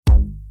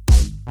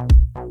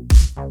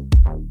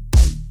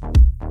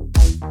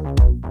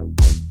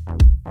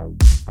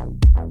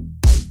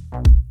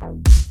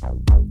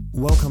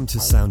Welcome to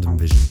Sound and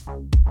Vision,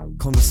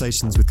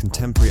 conversations with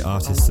contemporary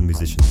artists and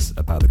musicians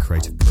about the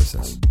creative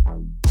process.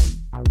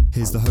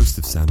 Here's the host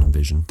of Sound and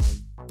Vision,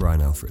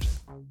 Brian Alfred.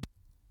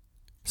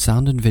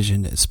 Sound and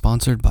Vision is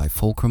sponsored by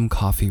Fulcrum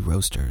Coffee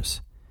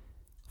Roasters.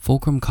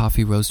 Fulcrum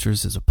Coffee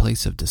Roasters is a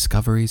place of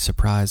discovery,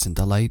 surprise, and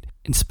delight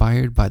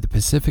inspired by the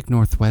Pacific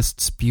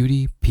Northwest's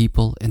beauty,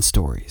 people, and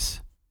stories.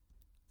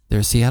 They're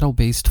a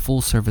Seattle-based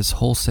full-service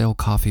wholesale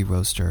coffee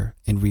roaster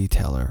and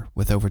retailer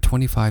with over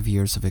 25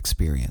 years of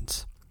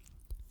experience.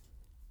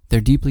 Their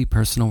deeply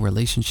personal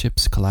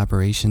relationships,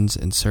 collaborations,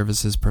 and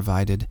services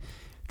provided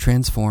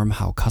transform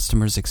how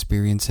customers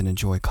experience and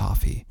enjoy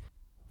coffee.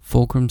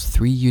 Fulcrum's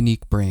 3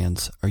 unique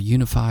brands are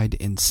unified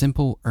in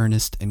simple,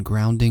 earnest, and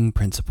grounding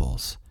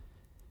principles.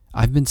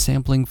 I've been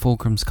sampling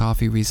Fulcrum's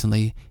coffee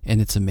recently, and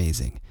it's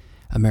amazing.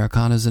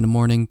 Americanos in the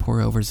morning,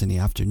 pour-overs in the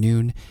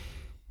afternoon.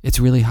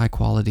 It's really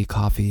high-quality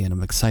coffee, and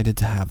I'm excited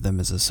to have them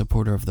as a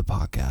supporter of the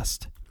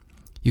podcast.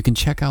 You can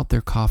check out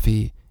their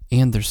coffee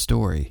and their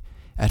story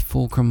at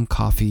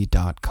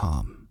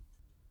fulcrumcoffee.com.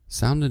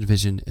 Sound and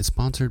Vision is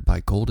sponsored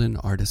by Golden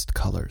Artist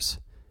Colors.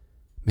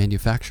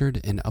 Manufactured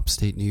in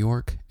upstate New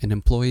York, an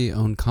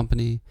employee-owned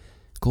company,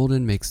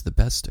 Golden makes the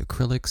best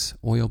acrylics,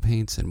 oil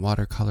paints, and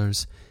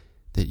watercolors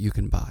that you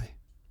can buy.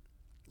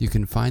 You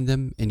can find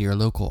them in your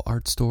local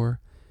art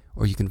store,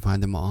 or you can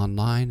find them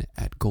online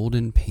at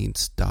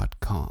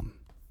goldenpaints.com.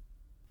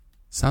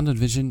 Sound and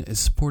Vision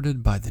is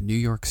supported by the New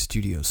York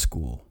Studio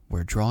School,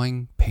 where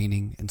drawing,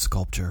 painting, and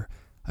sculpture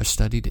are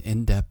studied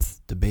in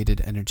depth,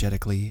 debated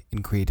energetically,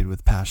 and created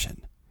with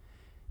passion.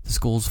 The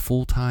school's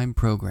full-time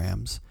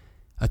programs,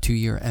 a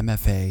 2-year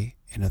MFA,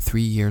 and a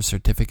 3-year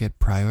certificate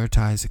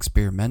prioritize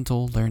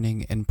experimental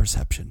learning and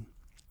perception.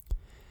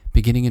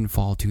 Beginning in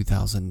fall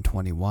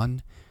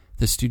 2021,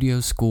 the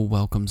Studio School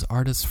welcomes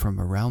artists from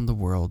around the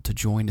world to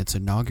join its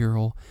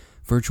inaugural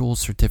virtual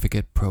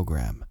certificate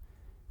program.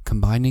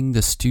 Combining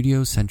the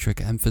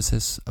studio-centric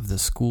emphasis of the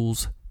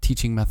school's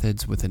teaching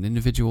methods with an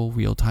individual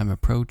real-time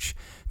approach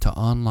to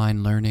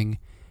online learning,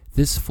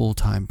 this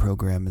full-time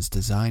program is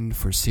designed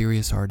for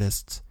serious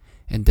artists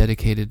and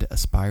dedicated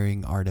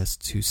aspiring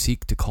artists who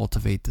seek to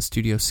cultivate the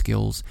studio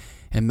skills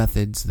and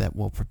methods that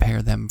will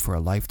prepare them for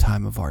a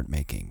lifetime of art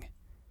making.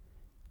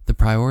 The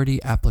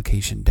priority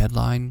application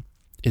deadline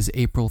is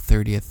April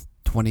 30th,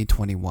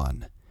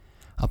 2021.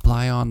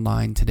 Apply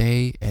online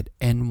today at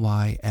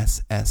nyss.org.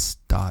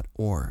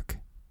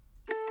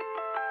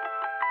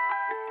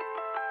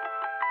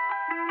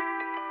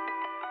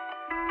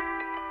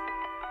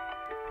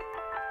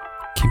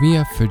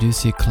 Kimia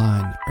Ferdowsi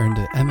Kline earned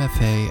an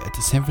MFA at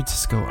the San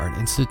Francisco Art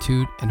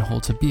Institute and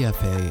holds a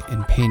BFA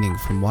in painting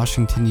from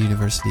Washington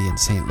University in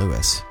St.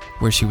 Louis,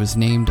 where she was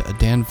named a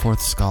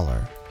Danforth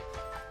Scholar.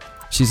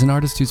 She's an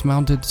artist who's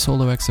mounted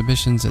solo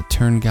exhibitions at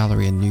Turn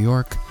Gallery in New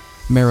York,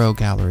 Merrow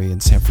Gallery in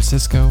San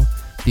Francisco,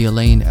 the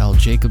Elaine L.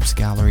 Jacobs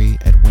Gallery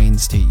at Wayne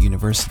State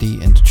University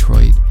in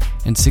Detroit,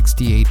 and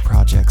 68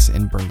 projects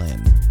in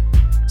Berlin.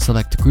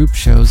 Select group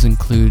shows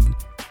include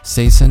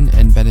Cézanne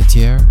and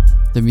Benetier,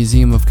 the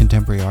Museum of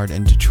Contemporary Art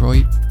in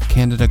Detroit,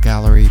 Canada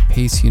Gallery,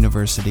 Pace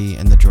University,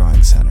 and the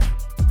Drawing Center.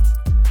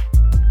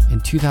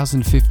 In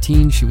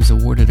 2015, she was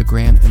awarded a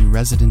grant in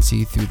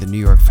residency through the New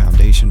York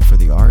Foundation for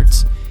the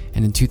Arts,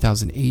 and in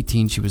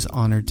 2018 she was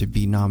honored to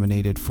be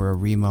nominated for a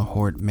Rima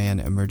Hort Mann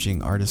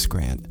Emerging Artist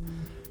Grant.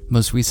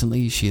 Most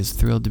recently, she is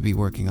thrilled to be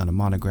working on a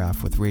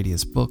monograph with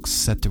Radius Books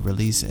set to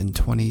release in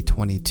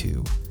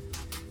 2022.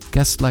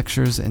 Guest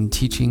lectures and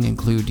teaching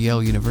include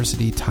Yale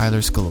University,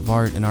 Tyler School of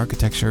Art and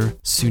Architecture,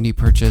 SUNY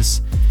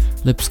Purchase,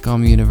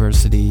 Lipscomb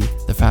University,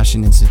 the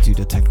Fashion Institute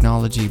of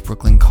Technology,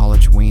 Brooklyn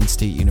College, Wayne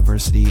State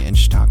University, and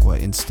Chautauqua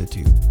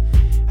Institute.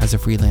 As a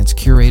freelance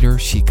curator,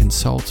 she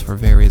consults for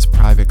various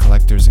private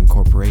collectors and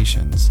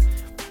corporations.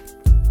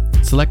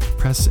 Select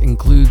press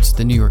includes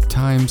the New York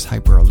Times,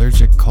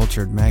 Hyperallergic,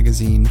 Cultured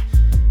Magazine,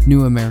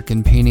 New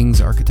American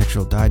Paintings,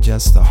 Architectural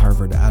Digest, The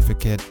Harvard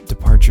Advocate,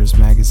 Departures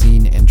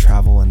Magazine, and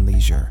Travel and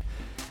Leisure.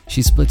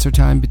 She splits her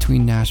time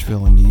between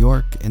Nashville and New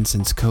York, and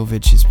since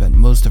COVID, she spent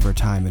most of her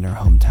time in her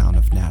hometown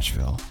of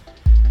Nashville.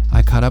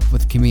 I caught up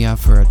with Kimia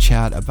for a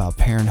chat about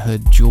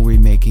parenthood, jewelry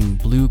making,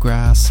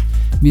 bluegrass,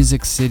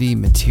 Music City,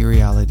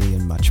 materiality,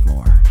 and much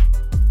more.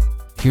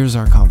 Here's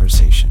our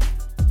conversation.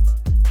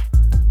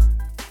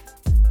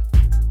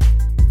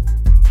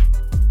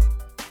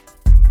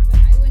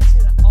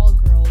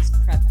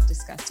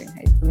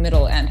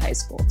 Middle and high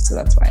school, so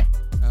that's why.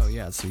 Oh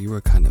yeah, so you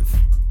were kind of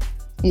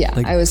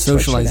like I was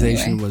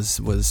socialization anyway.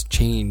 was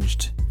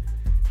changed.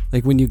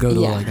 Like when you go to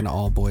like an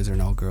all boys or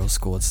an all girls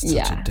school, it's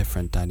such a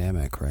different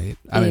dynamic, right?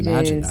 I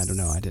imagine. I don't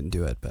know. I didn't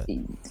do it, but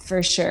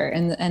for sure.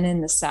 And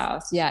in the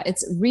South,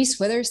 it's Reese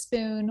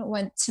Witherspoon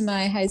went to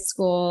my high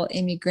school.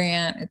 Amy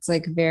Grant. It's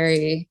like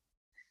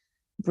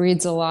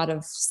breeds a lot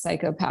of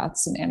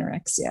psychopaths and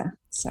anorexia.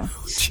 So,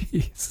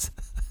 jeez.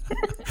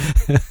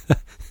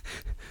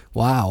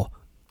 Wow.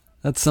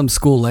 That's some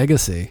school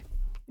legacy.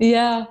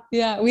 Yeah,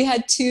 yeah. We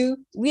had two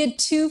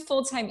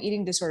full-time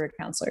eating disorder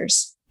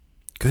counselors.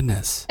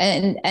 Goodness.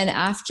 And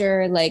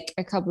after like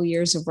a couple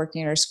years of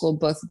working at our school,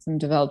 both of them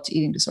developed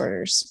eating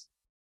disorders,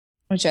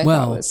 which I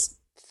thought was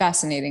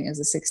fascinating as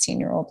a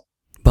 16-year-old.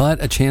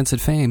 But a chance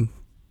at fame.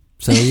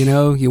 So,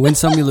 you win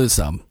some, you lose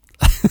some.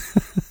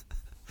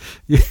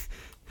 you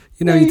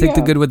take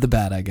the good with the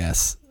bad, I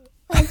guess.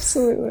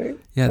 Absolutely.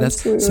 Yeah,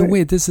 Absolutely. So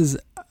wait, this is,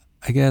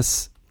 I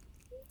guess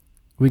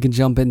we can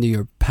jump into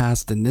your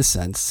past in this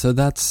sense. So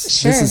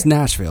this is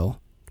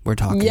Nashville we're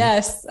talking.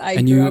 Yes, I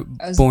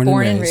was born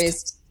and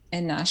raised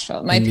in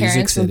Nashville. My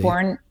parents were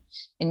born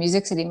in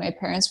Music City. My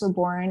parents were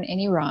born in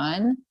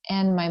Iran,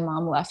 and my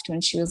mom left when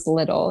she was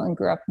little and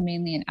grew up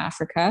mainly in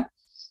Africa,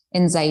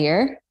 in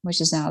Zaire, which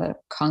is now the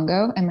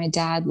Congo. And my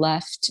dad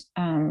left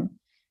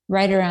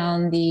right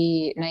around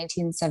the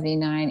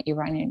 1979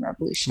 Iranian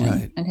Revolution,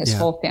 right. And his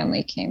whole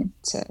family came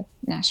to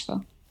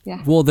Nashville.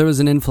 Yeah. Well, there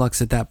was an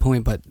influx at that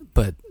point, but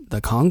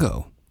the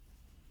Congo.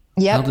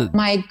 Yep.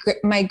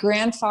 My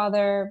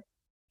grandfather.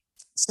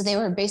 So they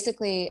were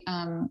basically,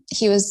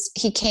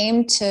 he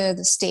came to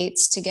the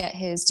States to get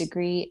his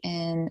degree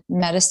in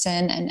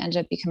medicine and ended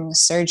up becoming a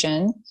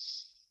surgeon.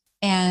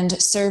 And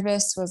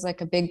service was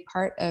like a big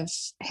part of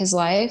his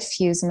life.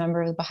 He was a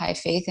member of the Baha'i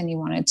faith and he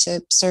wanted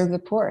to serve the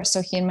poor.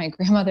 So he and my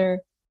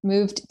grandmother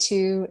moved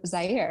to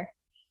Zaire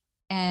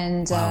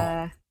and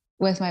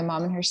with my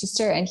mom and her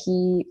sister. And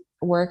he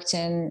worked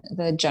in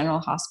the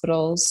general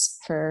hospitals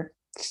for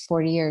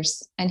 40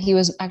 years. And he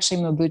was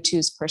actually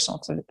Mobutu's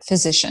personal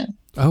physician.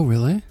 Oh,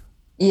 really?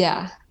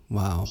 Yeah.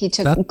 Wow. He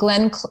took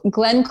Glenn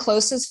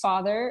Close's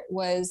father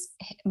was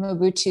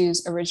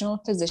Mobutu's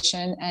original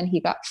physician, and he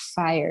got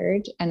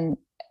fired and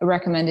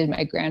recommended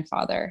my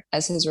grandfather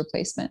as his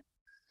replacement.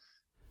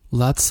 Well,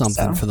 that's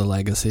something for the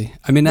legacy.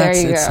 I mean,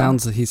 he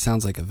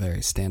sounds like a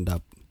very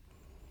stand-up.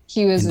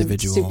 He was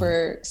individual.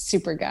 a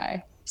super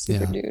guy,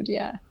 dude.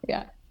 Yeah.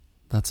 Yeah.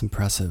 That's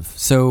impressive.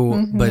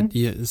 So,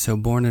 so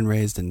born and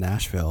raised in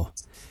Nashville,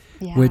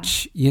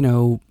 which,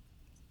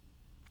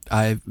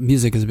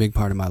 music is a big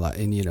part of my life.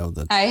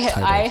 And,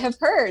 I have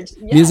heard.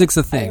 Yeah, music's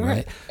a thing,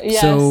 right?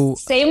 Yes. So,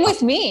 same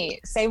with me.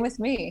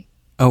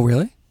 Oh,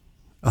 really?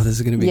 Oh, this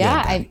is going to be good.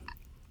 Yeah.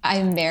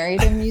 I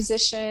married a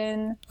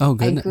musician. Oh,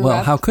 goodness.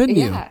 Well, how couldn't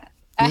you?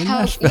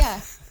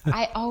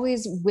 I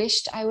always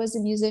wished I was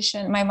a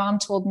musician. My mom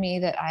told me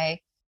that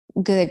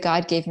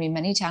God gave me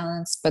many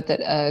talents, but that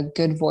a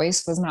good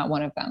voice was not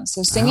one of them.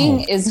 So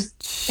singing is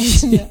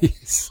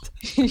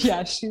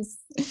yeah, she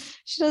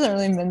doesn't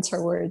really mince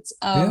her words.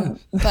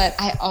 But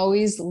I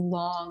always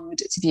longed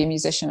to be a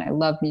musician. I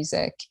love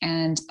music.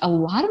 And a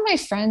lot of my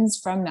friends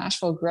from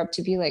Nashville grew up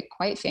to be like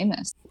quite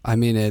famous. I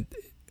mean,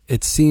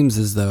 it seems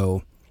as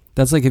though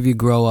that's like if you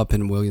grow up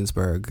in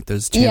Williamsburg,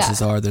 there's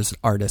chances are there's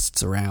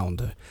artists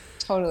around.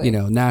 Totally.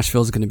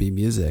 Nashville's going to be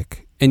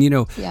music. And,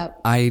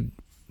 I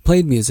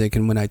played music,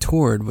 and when I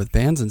toured with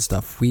bands and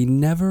stuff, we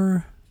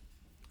never,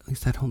 at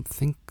least I don't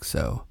think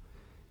so.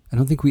 I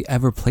don't think we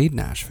ever played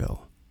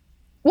Nashville.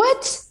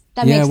 What?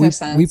 That makes no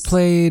sense. We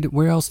played,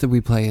 where else did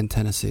we play in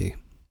Tennessee?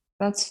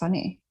 That's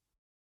funny.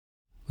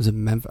 Was it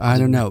Memphis? I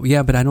don't know.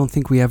 Yeah, but I don't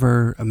think we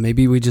ever,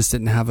 maybe we just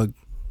didn't have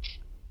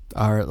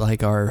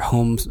our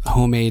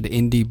homemade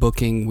indie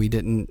booking. We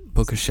didn't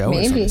book a show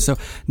or something. So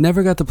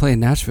never got to play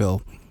in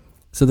Nashville.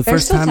 So the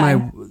first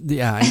time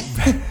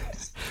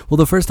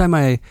the first time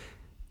I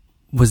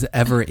was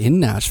ever in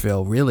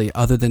Nashville, really,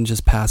 other than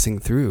just passing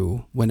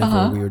through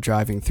whenever we were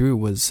driving through,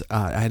 was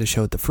I had a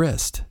show at the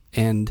Frist.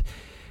 And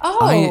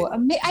I didn't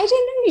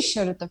know you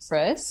showed at the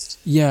Frist.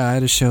 Yeah, I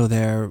had a show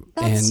there.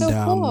 That's so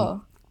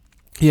cool.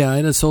 Yeah, I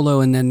had a solo,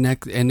 and then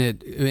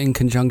in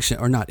conjunction,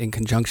 or not in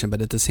conjunction,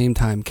 but at the same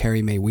time,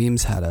 Carrie Mae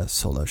Weems had a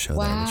solo show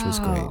there, which was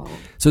great.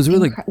 So it was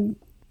really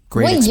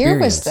great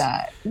experience.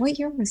 What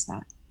year was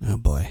that? Oh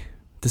boy,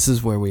 this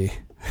is where we...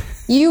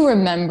 You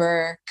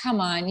remember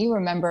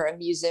a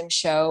museum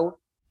show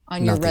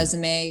on your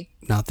resume?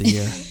 Not the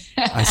year.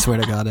 I swear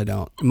to God, I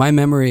don't. My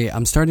memory,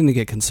 I'm starting to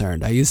get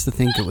concerned. I used to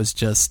think it was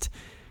just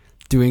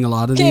doing a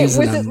lot of these.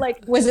 Was it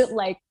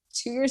like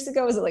 2 years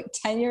ago? Was it like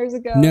 10 years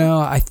ago? No,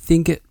 I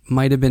think it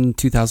might have been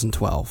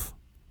 2012.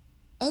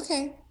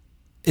 Okay.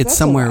 It's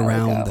somewhere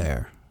around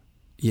there.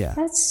 Yeah.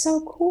 That's so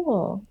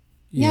cool.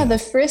 Yeah, the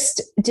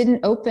Frist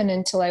didn't open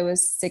until I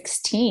was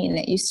 16.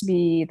 It used to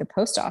be the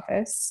post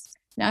office.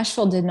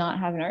 Nashville did not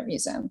have an art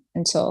museum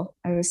until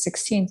I was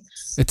 16.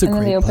 It's a great place. And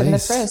then they opened the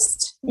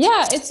Frist.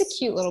 Yeah, it's a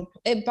cute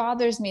it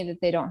bothers me that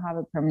they don't have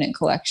a permanent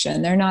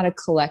collection. They're not a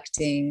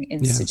collecting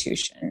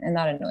institution, and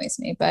that annoys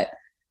me. But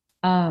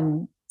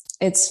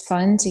it's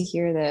fun to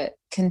hear that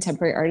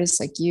contemporary artists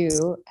like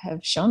you have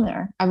shown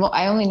there.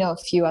 I only know a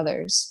few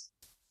others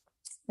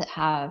that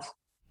have.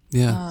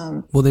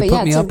 Yeah. Well, they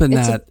put me up in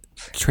that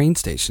train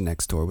station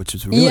next door, which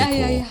is really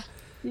cool.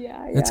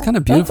 Yeah. It's kind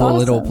of beautiful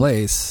little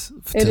place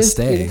to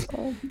stay.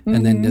 Mm-hmm.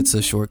 And then it's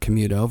a short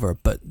commute over.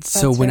 But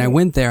so when I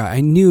went there,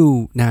 I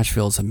knew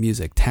Nashville's a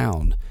music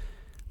town,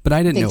 But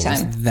I didn't Big know it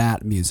time. was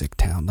that music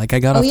town. Like I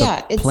got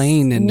off the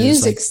plane and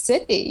Music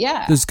City.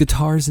 Yeah. there's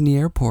guitars in the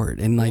airport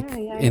and like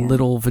in Yeah.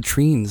 little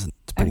vitrines.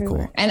 It's pretty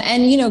Everywhere. cool.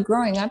 And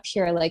growing up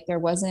here, like there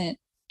wasn't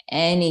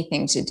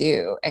anything to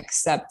do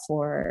except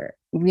for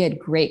we had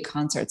great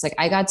concerts. Like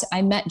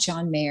I met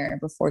John Mayer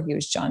before he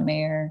was John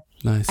Mayer.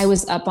 Nice. I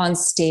was up on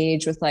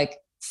stage with like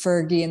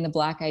Fergie and the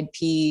Black Eyed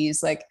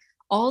Peas, like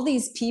all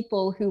these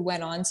people who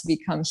went on to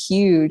become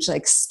huge,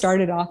 like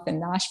started off in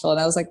Nashville. And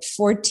I was like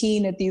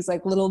 14 at these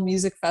like little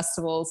music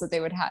festivals that they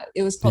would have.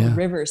 It was called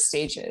River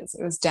Stages.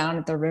 It was down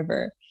at the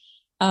river.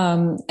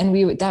 And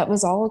that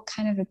was all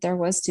kind of what there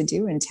was to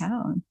do in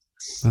town.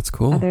 That's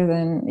cool. Other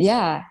than,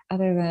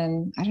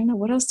 I don't know,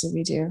 what else did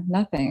we do?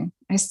 Nothing.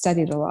 I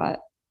studied a lot.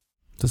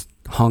 Just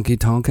honky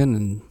tonkin'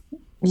 and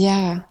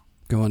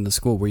going to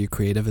school. Were you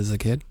creative as a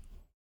kid?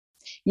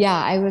 Yeah,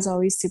 I was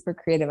always super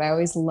creative. I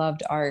always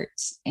loved art.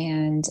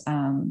 And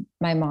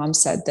my mom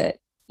said that,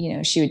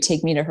 she would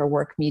take me to her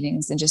work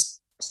meetings and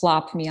just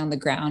plop me on the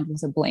ground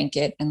with a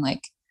blanket and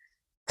like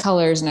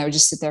colors. And I would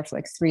just sit there for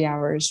like 3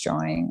 hours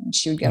drawing and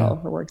she would get all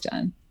of her work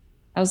done.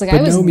 I was like,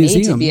 I was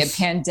made to be a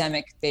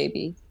pandemic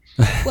baby.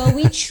 Well,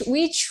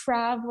 we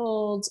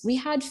traveled, we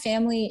had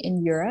family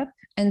in Europe.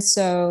 And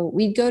so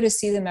we'd go to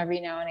see them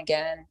every now and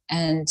again.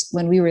 And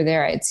when we were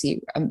there, I'd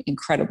see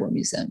incredible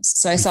museums.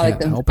 So I saw like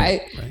them.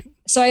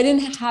 So I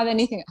didn't have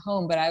anything at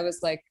home, but I was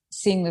like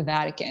seeing the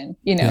Vatican,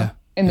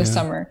 in the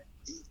summer,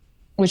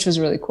 which was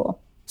really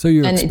cool. So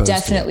you're and exposed it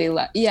definitely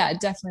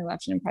definitely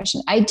left an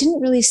impression. I didn't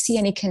really see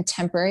any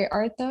contemporary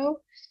art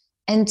though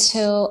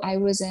until I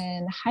was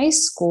in high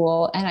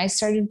school and I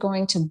started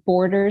going to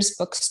Borders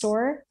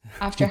bookstore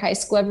after high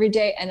school every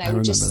day. And I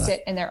would just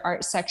sit in their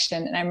art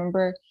section. And I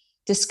remember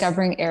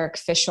discovering Eric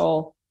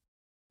Fischl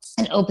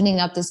and opening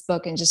up this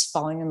book and just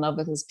falling in love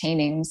with his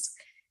paintings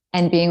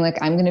and being like,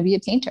 I'm going to be a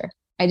painter.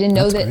 I didn't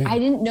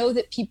know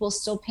that people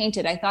still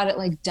painted. I thought it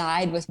like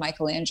died with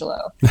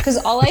Michelangelo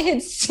because all I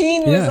had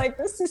seen was like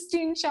the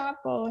Sistine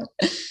Chapel.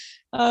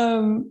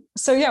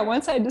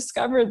 Once I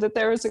discovered that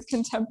there was a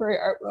contemporary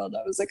art world,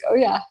 I was like, oh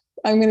yeah,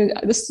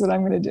 this is what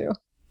I'm going to do.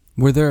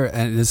 Were there,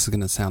 and this is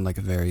going to sound like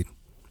a very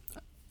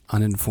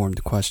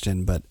uninformed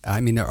question, but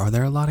I mean, were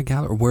there a lot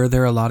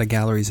of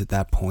galleries at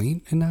that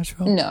point in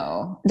Nashville?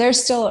 No, there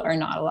still are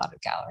not a lot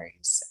of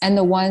galleries. And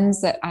the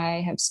ones that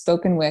I have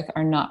spoken with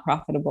are not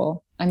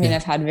profitable. I mean,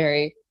 I've had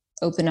very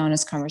open,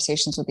 honest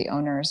conversations with the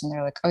owners and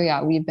they're like, oh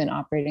yeah, we've been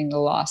operating at a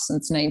loss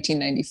since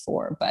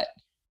 1994, but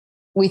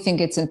we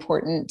think it's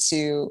important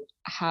to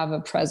have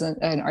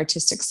an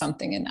artistic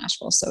something in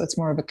Nashville. So it's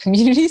more of a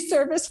community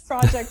service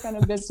project than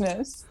a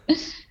business.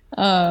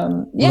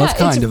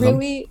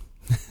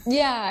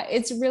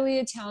 It's really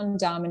a town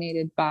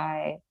dominated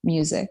by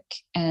music,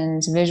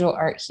 and visual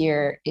art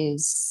here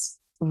is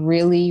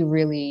really,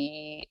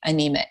 really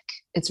anemic.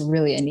 It's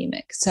really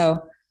anemic.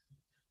 So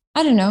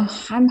I don't know.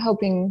 I'm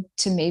hoping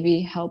to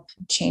maybe help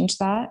change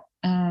that.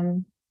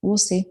 We'll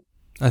see.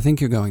 I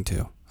think you're going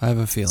to. I have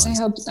a feeling. I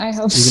hope you're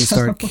going to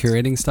start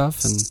curating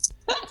stuff and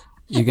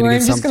you're going to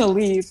get just going to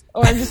leave,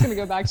 or I'm just going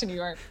to go back to New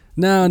York.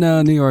 No,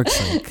 New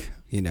York's like,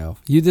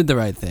 you did the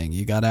right thing.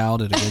 You got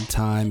out at a good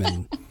time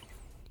and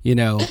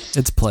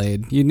it's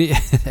played. You need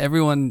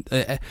everyone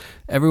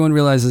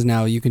realizes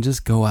now you can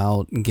just go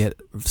out and get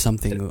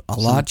something a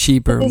lot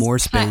cheaper, more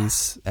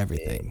space,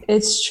 everything.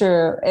 It's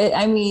true.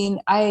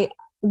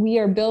 We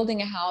are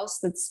building a house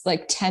that's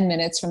like 10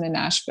 minutes from the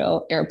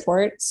Nashville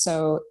airport.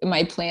 So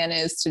my plan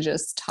is to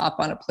just hop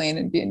on a plane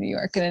and be in New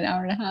York in an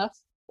hour and a half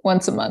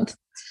once a month.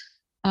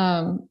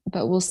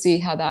 But we'll see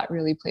how that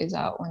really plays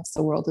out once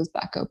the world is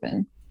back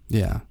open.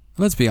 Yeah.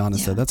 Let's be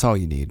honest though. That's all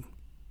you need.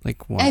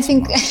 Like once I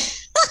think,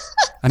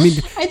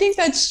 I think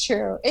that's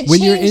true. It when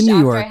changed you're in New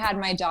after York, I had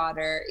my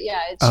daughter.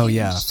 Yeah. Oh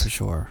yeah, for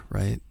sure.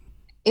 Right.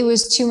 It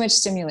was too much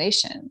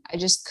stimulation. I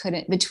just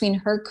couldn't, between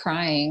her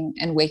crying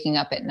and waking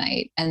up at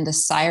night and the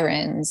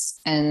sirens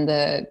and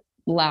the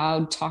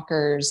loud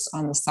talkers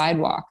on the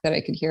sidewalk that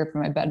I could hear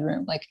from my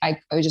bedroom. Like I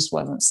just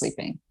wasn't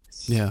sleeping.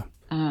 Yeah.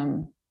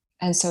 And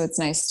so it's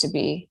nice to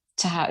be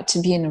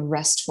in a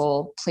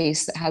restful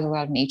place that has a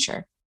lot of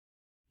nature.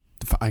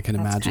 I can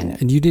imagine.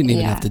 And you didn't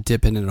even have to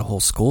dip into the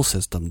whole school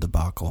system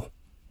debacle.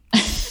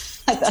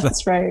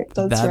 That's right.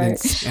 That's right.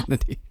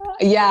 Insanity.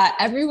 Yeah.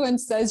 Everyone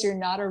says you're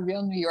not a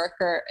real New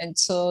Yorker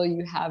until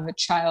you have a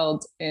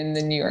child in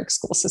the New York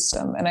school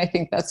system. And I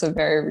think that's a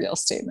very real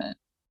statement.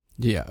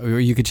 Yeah. Or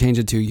you could change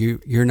it to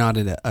you're not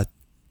a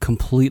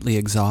completely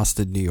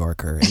exhausted New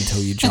Yorker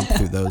until you jump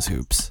through those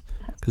hoops.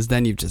 Because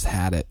then you've just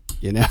had it,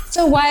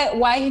 So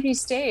why have you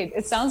stayed?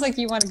 It sounds like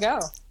you want to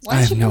go. Why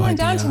don't you come on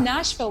down to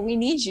Nashville? We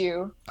need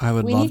you. I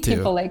would love to. We need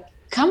people like,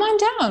 come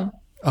on down.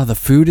 Oh, the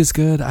food is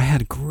good. I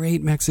had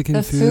great Mexican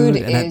food.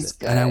 The food is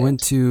good. And I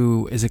went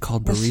to, is it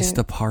called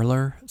Barista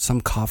Parlor?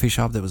 Some coffee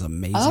shop that was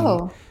amazing.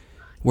 Oh.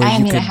 I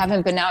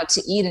haven't been out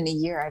to eat in a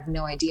year. I have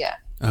no idea.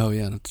 Oh,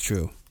 yeah, that's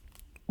true.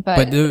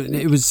 But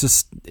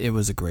it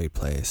was a great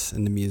place,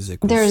 and the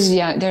music was...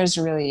 There's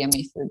really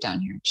yummy food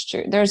down here. It's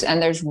true.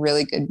 There's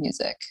really good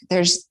music.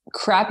 There's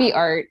crappy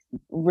art,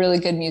 really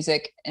good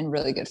music, and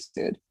really good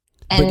food.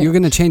 But you're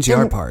going to change the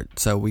art part,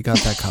 so we got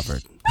that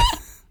covered.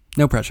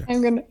 No pressure.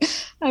 I'm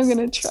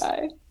gonna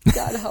try.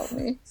 God help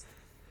me.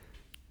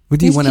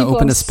 Do you want to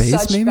open a space,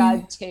 such maybe?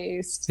 Bad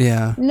taste.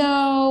 Yeah.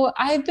 No,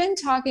 I've been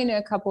talking to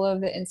a couple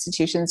of the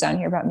institutions down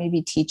here about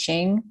maybe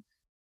teaching.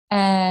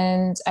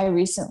 And I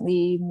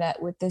recently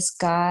met with this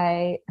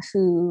guy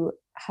who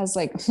has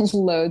like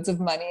loads of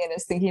money and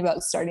is thinking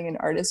about starting an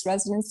artist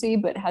residency,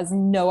 but has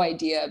no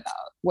idea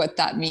about what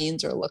that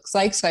means or looks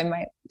like. So I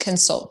might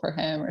consult for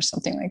him or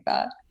something like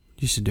that.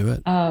 You should do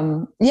it.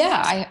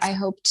 Yeah, I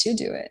hope to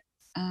do it.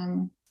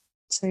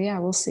 So yeah,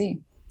 we'll see.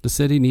 The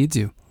city needs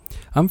you.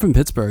 I'm from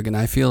Pittsburgh, and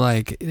I feel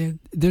like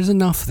there's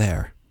enough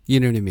there. You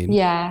know what I mean?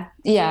 Yeah.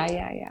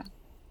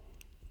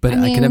 But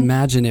I can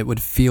imagine it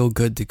would feel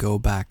good to go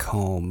back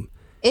home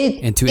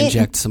and to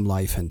inject some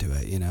life into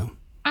it, you know?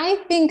 I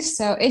think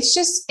so. It's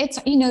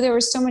there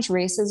was so much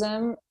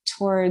racism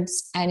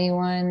towards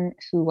anyone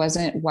who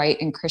wasn't white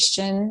and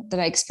Christian that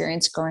I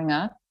experienced growing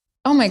up.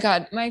 Oh my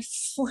God, my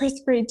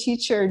fourth grade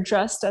teacher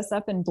dressed us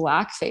up in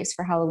blackface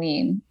for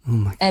Halloween. Oh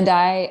my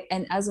God.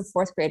 And as a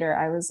fourth grader,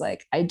 I was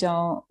like, I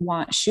don't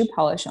want shoe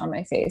polish on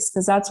my face,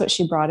 because that's what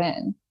she brought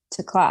in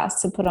to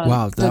class to put on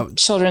the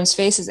children's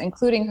faces,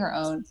 including her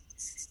own.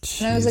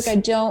 Jeez. And I was like, I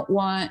don't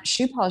want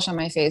shoe polish on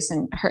my face.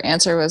 And her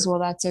answer was, well,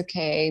 that's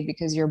okay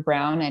because you're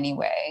brown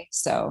anyway.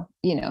 So,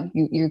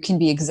 you can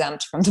be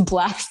exempt from the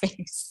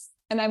blackface.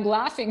 And I'm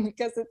laughing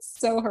because it's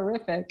so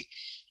horrific.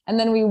 And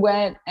then we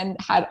went and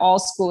had all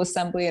school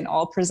assembly and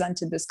all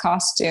presented this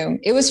costume.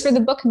 It was for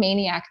the book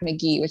Maniac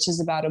McGee, which is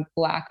about a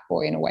black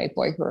boy and a white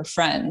boy who are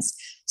friends.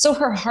 So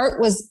her heart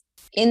was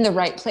in the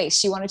right place.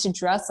 She wanted to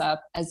dress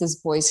up as this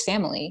boy's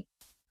family,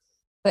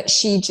 but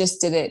she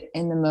just did it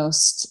in the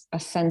most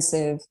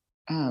offensive,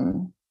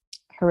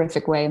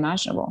 horrific way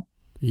imaginable.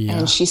 Yeah.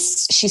 And she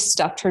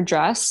stuffed her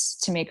dress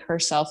to make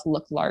herself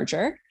look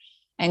larger,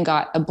 and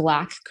got a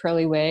black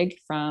curly wig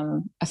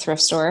from a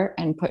thrift store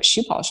and put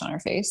shoe polish on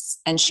her face,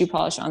 and shoe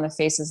polish on the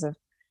faces of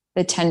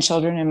the 10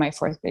 children in my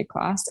fourth grade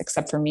class,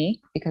 except for me,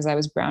 because I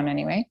was brown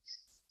anyway.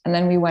 And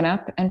then we went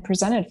up and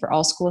presented for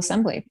all school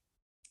assembly.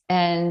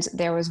 And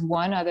there was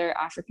one other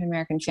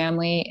African-American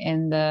family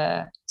in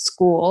the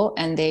school,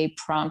 and they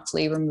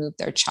promptly removed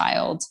their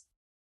child.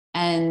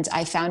 And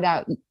I found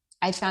out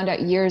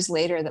years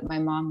later that my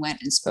mom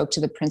went and spoke to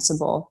the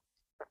principal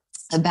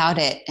about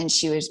it, and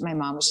my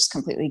mom was just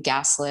completely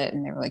gaslit,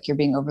 and they were like, you're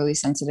being overly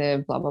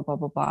sensitive, blah blah blah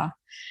blah blah.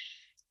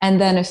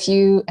 And then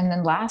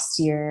last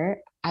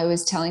year I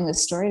was telling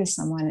this story to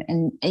someone,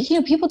 and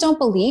people don't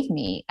believe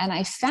me, and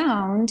I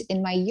found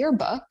in my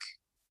yearbook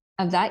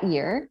of that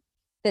year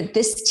that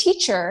this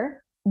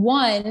teacher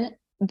won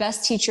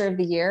best teacher of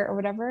the year or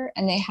whatever,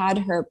 and they had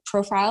her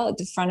profile at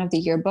the front of the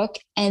yearbook,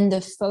 and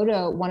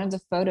one of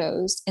the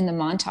photos in the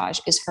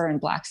montage is her in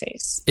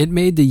blackface. It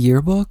made the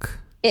yearbook?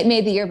 It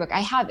made the yearbook. I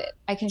have it.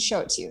 I can show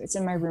it to you. It's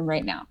in my room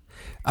right now.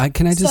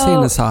 Can I just say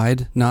an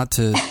aside, not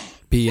to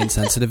be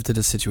insensitive to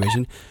the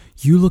situation?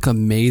 You look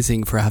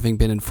amazing for having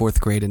been in fourth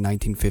grade in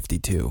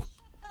 1952.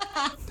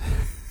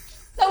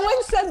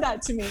 Someone said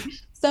that to me.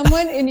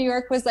 Someone in New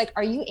York was like,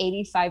 are you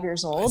 85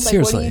 years old?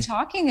 Seriously. Like, what are you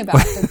talking about?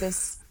 Was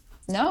this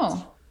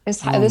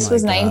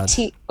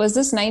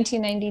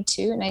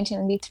 1992,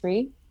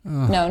 1993?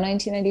 No,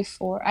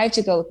 1994. I have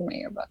to go look at my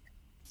yearbook.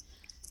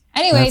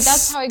 Anyway,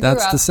 that's how I grew up.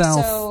 That's the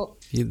South. So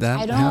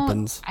that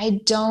happens.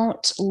 I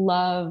don't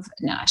love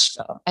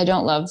Nashville. I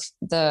don't love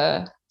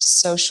the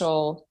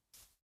social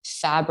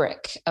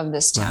fabric of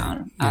this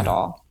town at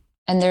all.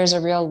 And there's a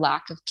real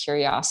lack of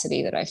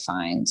curiosity that I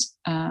find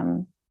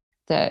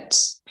that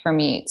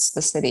permeates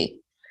the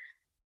city.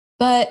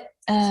 But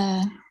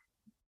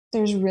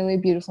there's really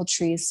beautiful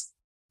trees.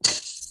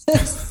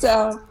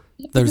 So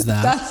there's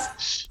that.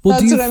 That's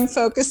what I'm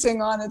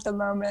focusing on at the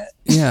moment.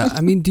 Yeah.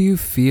 I mean, do you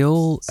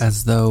feel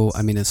as though,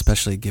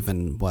 especially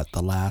given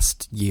the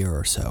last year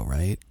or so,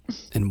 right?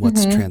 And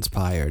what's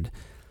transpired.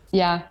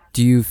 Yeah.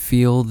 Do you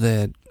feel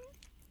that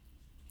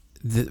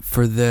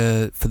for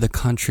the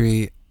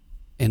country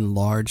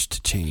enlarged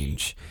to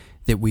change,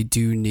 that we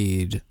do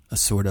need a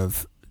sort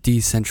of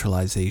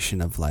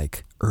decentralization of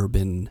like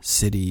urban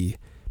city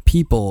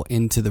people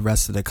into the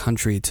rest of the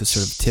country to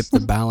sort of tip the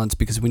balance?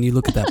 Because when you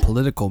look at that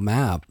political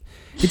map,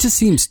 it just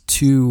seems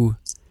too,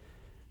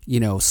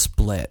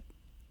 split.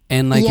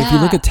 And like, if you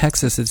look at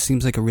Texas, it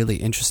seems like a really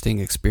interesting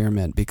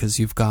experiment because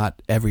you've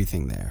got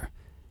everything there.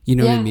 You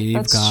know what I mean?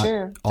 You've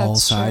got all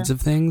sides of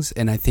things.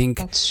 And I think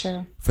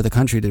for the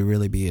country to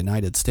really be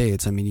United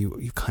States,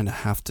 you kind of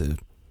have to,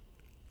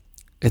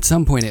 at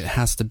some point it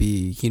has to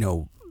be,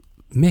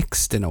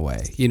 mixed in a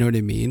way. You know what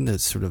I mean? The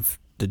sort of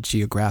the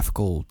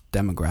geographical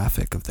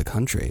demographic of the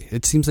country.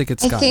 It seems like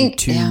it's gotten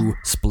too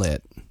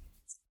split.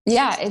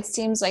 Yeah, it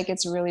seems like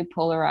it's really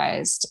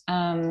polarized.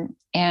 And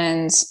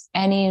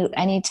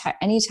any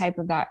type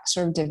of that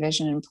sort of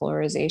division and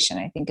polarization,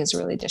 I think, is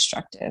really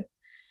destructive.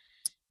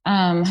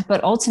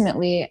 But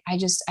ultimately, I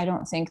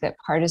don't think that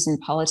partisan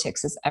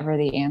politics is ever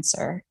the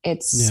answer.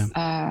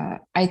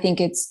 I think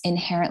it's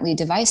inherently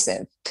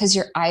divisive because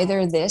you're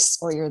either this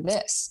or you're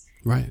this.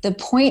 Right. The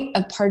point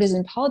of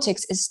partisan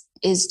politics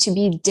is to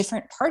be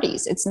different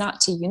parties. It's not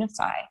to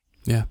unify.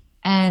 Yeah.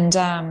 And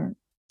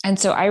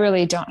so I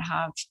really don't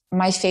have,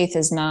 my faith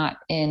is not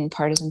in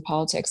partisan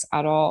politics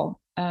at all.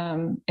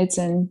 It's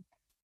in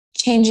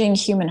changing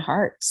human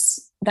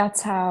hearts.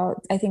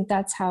 I think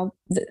that's how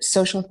the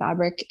social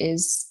fabric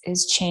is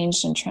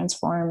changed and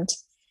transformed.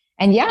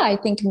 And yeah, I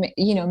think,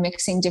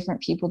 mixing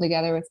different people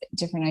together with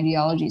different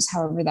ideologies,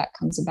 however that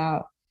comes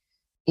about,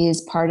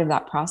 is part of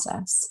that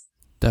process.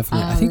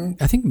 Definitely.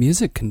 I think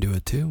music can do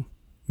it too.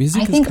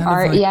 Music I think is kind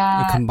art, of like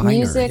yeah, a combiner,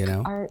 music,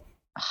 art,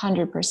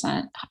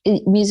 100%.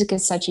 Music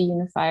is such a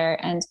unifier.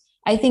 And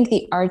I think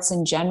the arts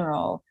in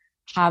general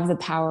have the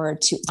power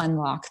to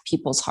unlock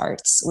people's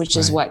hearts, which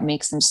is what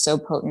makes them so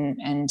potent.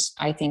 And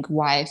I think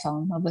why I fell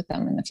in love with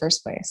them in the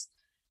first place.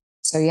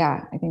 So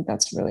yeah, I think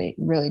that's really,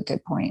 really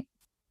good point.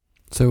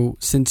 So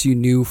since you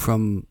knew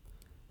from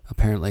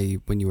apparently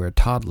when you were a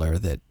toddler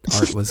that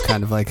art was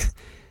kind of like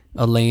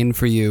a lane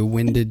for you,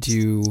 when did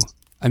you,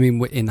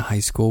 in high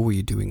school, were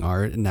you doing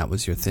art and that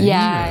was your thing?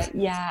 Yeah. Or?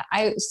 Yeah.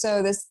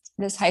 So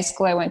this high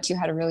school I went to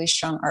had a really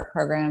strong art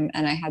program,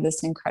 and I had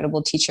this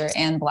incredible teacher,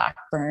 Anne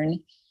Blackburn.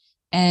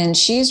 And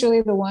she's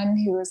really the one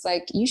who was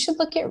like, you should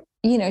look at,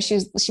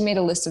 she made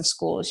a list of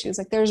schools. She was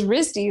like, there's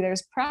RISD,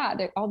 there's Pratt,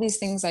 all these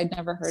things I'd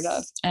never heard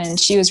of. And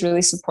she was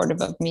really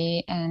supportive of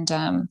me.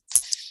 And,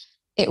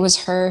 it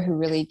was her who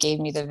really gave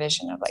me the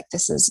vision of like,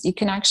 you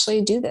can actually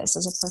do this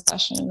as a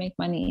profession and make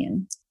money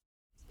and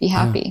be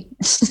happy.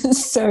 Yeah.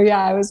 So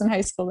yeah, I was in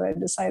high school that I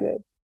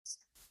decided.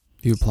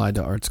 You applied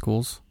to art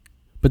schools,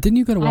 but didn't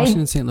you go to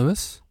Washington, St.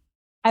 Louis?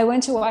 I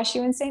went to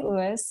Washington, St.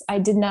 Louis. I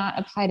did not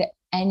apply to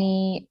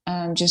any,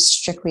 just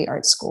strictly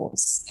art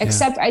schools,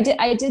 except I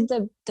did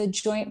the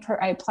joint,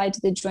 I applied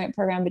to the joint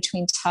program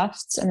between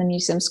Tufts and the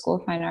Museum School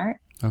of Fine Art.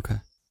 Okay.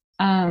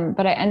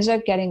 But I ended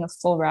up getting a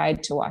full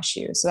ride to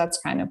WashU. So that's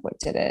kind of what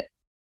did it.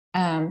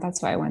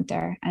 That's why I went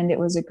there. And it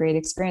was a great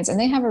experience. And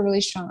they have a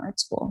really strong art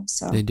school.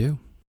 So they do.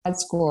 At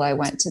school, I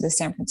went to the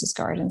San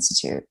Francisco Art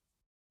Institute.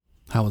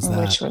 How was that?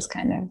 Which was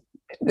kind of,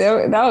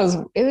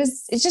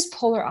 it's just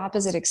polar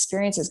opposite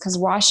experiences, because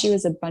WashU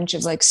is a bunch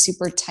of like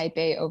super type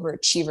A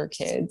overachiever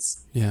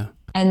kids. Yeah.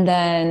 And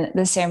then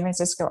the San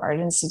Francisco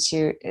Art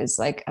Institute is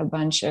like a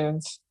bunch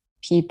of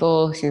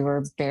people who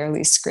are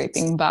barely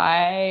scraping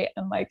by,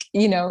 and like,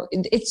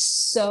 it's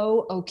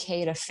so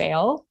okay to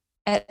fail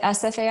at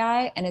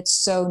SFAI, and it's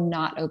so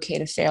not okay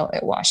to fail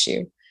at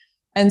WashU.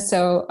 And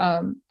so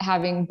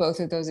having both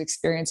of those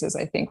experiences,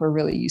 I think, were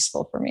really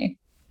useful for me.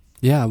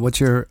 Yeah.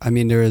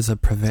 There is a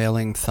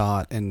prevailing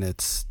thought, and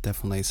it's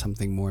definitely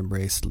something more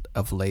embraced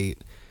of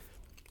late,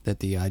 that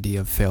the idea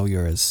of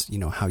failure is,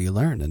 how you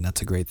learn, and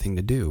that's a great thing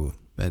to do.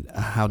 But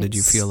how did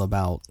you feel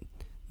about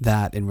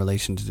that in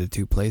relation to the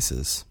two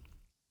places?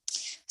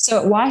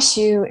 So at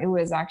WashU, it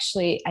was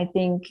actually, I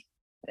think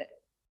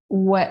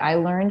what I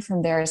learned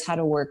from there is how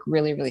to work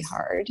really, really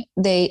hard.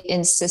 They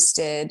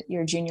insisted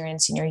your junior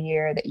and senior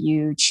year that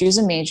you choose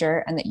a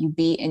major and that you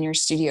be in your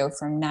studio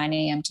from 9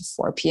 a.m. to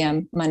 4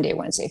 p.m. Monday,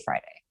 Wednesday,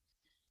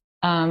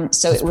 Friday.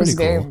 So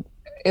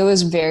it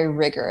was very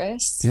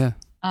rigorous. Yeah.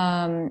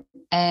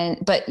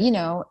 But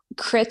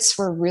crits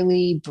were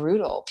really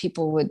brutal.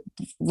 People would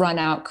run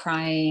out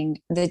crying.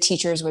 The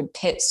teachers would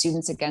pit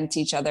students against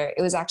each other.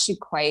 It was actually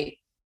quite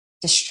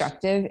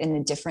destructive in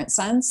a different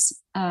sense.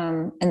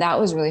 And that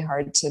was really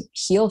hard to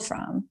heal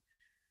from,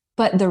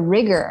 but the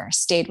rigor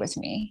stayed with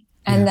me.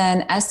 And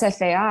then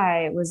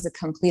SFAI was the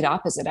complete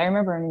opposite. I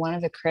remember in one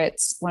of the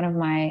crits, one of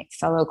my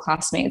fellow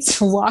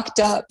classmates walked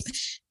up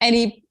and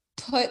he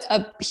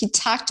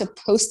tacked a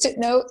Post-it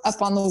note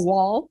up on the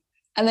wall,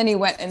 and then he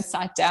went and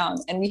sat down,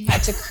 and we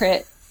had to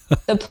crit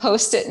the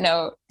Post-it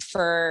note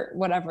for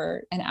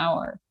whatever, an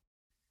hour.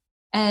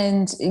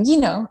 And,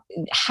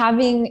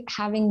 having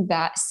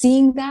that,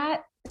 seeing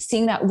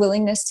that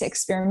willingness to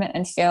experiment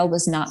and fail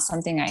was not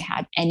something I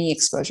had any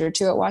exposure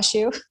to at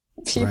WashU.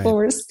 People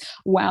were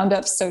wound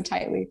up so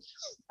tightly.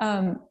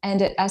 And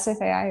at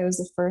SFAI, it was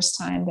the first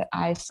time that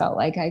I felt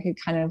like I could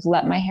kind of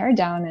let my hair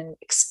down and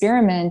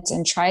experiment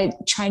and try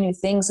new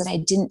things that I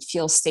didn't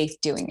feel safe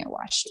doing at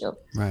WashU.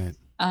 Right.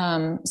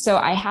 So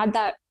I had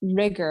that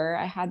rigor,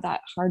 I had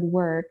that hard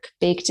work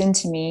baked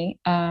into me.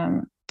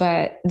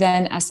 But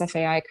then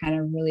SFAI kind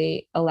of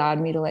really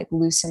allowed me to like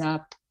loosen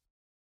up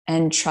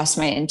and trust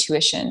my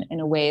intuition in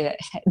a way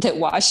that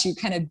WashU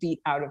kind of beat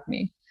out of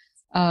me.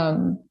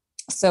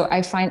 So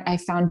I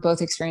found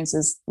both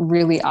experiences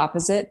really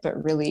opposite,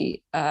 but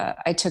really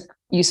I took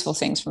useful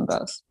things from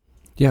both.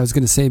 Yeah, I was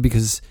going to say,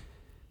 because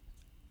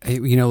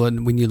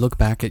when you look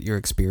back at your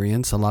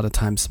experience, a lot of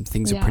times some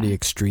things are pretty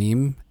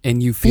extreme,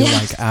 and you feel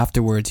like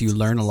afterwards you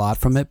learn a lot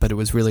from it, but it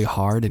was really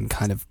hard and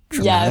kind of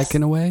traumatic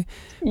in a way.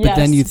 But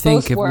then you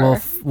think,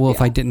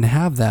 if I didn't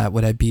have that,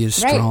 would I be as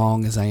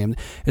strong as I am?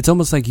 It's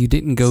almost like you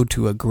didn't go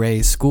to a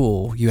gray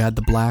school. You had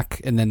the black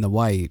and then the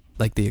white,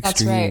 like the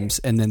extremes,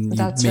 and then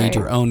you made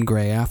your own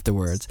gray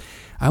afterwards.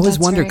 I always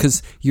wonder,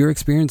 because your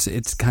experience,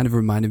 it's kind of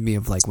reminded me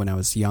of like when I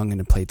was young and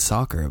I played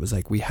soccer. It was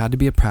like we had to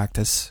be at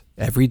practice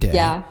every day.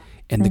 Yeah.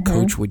 and the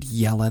coach would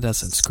yell at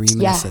us and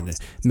scream at us and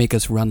make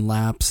us run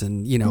laps.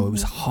 And, you know, it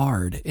was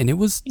hard and it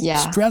was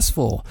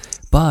stressful,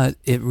 but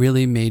it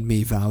really made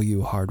me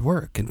value hard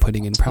work and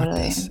putting in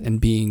practice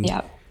and being,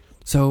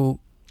 so,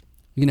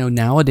 you know,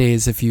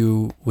 nowadays, if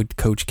you would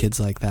coach kids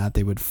like that,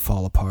 they would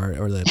fall apart,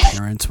 or the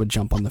parents would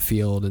jump on the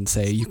field and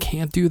say, you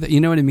can't do that. You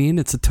know what I mean?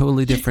 It's a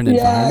totally different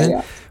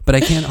environment, but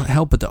I can't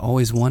help but to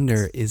always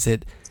wonder,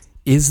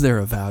 is there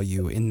a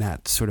value in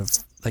that sort of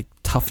like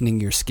toughening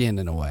your skin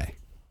in a way?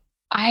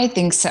 I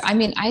think so. I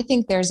mean, I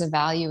think there's a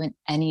value in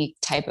any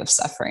type of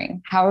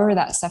suffering, however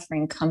that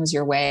suffering comes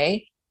your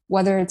way,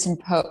 whether it's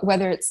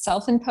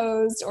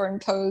self-imposed or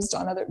imposed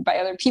on by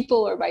other people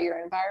or by your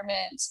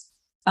environment.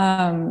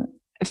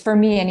 For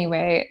me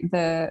anyway,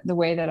 the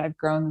way that I've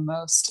grown the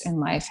most in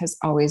life has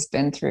always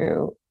been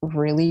through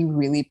really,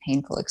 really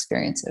painful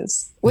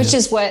experiences, which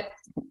is what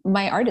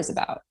my art is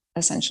about,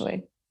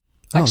 essentially.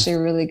 Actually, a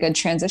really good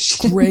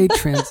transition. Great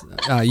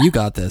you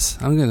got this.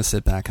 I'm going to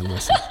sit back and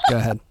listen. Go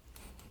ahead.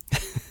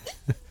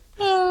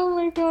 Oh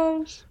my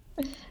gosh.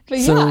 But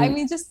I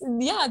mean,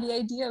 the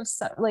idea of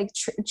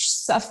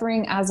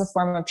suffering as a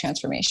form of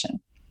transformation,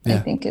 I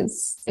think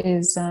is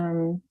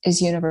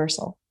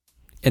universal.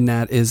 And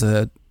that is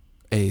a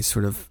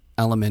sort of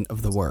element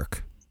of the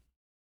work.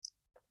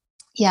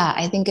 Yeah,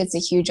 I think it's a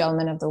huge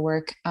element of the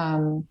work.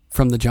 From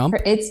the jump?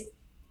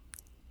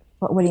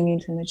 What do you mean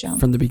from the jump?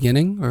 From the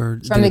begining,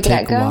 or from did the it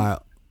take get-go? a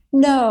while?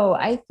 No,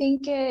 I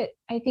think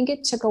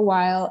it took a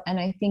while, and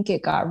I think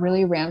it got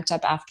really ramped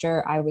up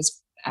after I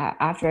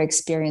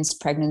experienced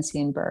pregnancy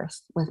and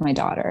birth with my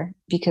daughter,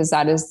 because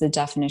that is the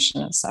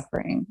definition of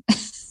suffering.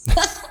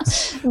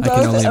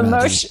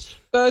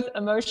 both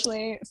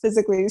emotionally,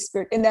 physically,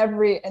 in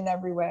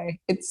every way.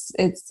 It's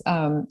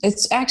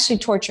actually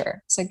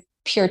torture. It's like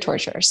pure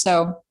torture.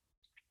 So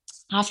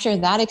after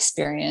that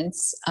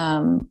experience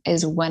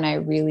is when I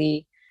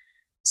really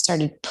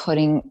started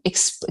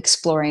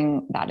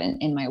exploring that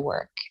in my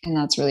work. And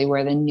that's really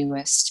where the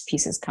newest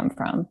pieces come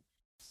from.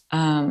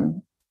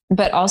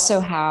 But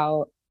also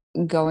how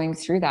going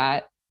through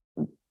that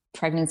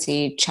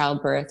pregnancy,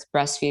 childbirth,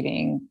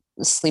 breastfeeding,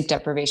 sleep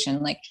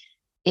deprivation,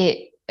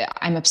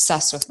 I'm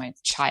obsessed with my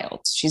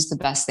child. She's the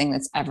best thing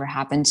that's ever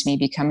happened to me.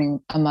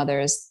 Becoming a mother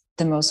is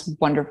the most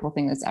wonderful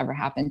thing that's ever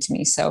happened to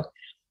me. So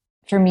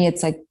for me,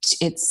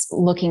 it's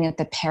looking at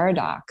the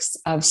paradox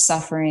of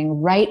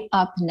suffering right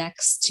up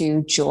next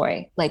to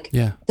joy,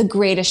 the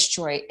greatest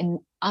joy, and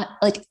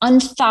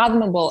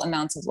unfathomable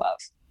amounts of love.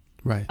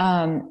 Right.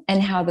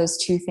 And how those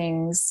two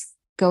things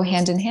go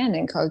hand in hand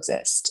and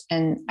coexist.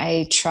 And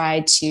I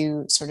try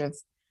to sort of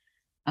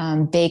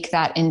bake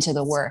that into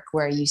the work,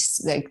 where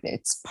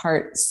it's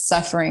part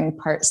suffering,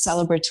 part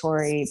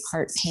celebratory,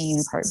 part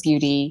pain, part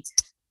beauty.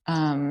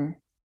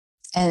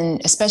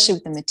 And especially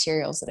with the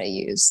materials that I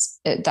use,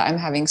 that I'm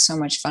having so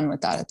much fun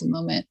with that at the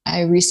moment.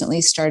 I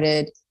recently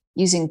started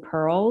using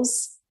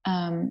pearls,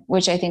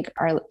 which I think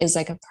is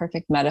like a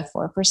perfect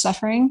metaphor for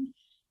suffering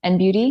and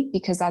beauty,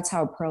 because that's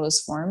how a pearl is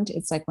formed.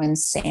 It's like when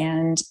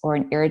sand or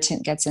an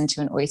irritant gets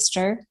into an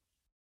oyster,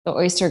 the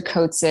oyster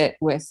coats it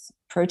with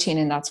protein,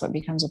 and that's what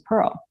becomes a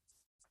pearl.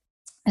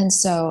 And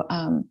so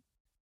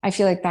I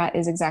feel like that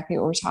is exactly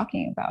what we're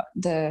talking about.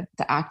 The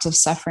act of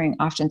suffering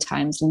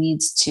oftentimes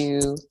leads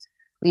to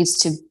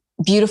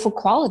beautiful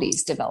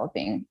qualities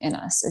developing in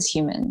us as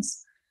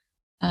humans.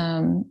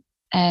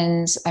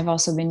 And I've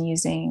also been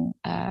using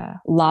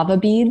lava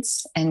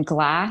beads and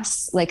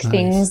glass,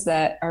 things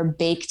that are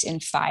baked in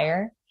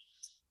fire,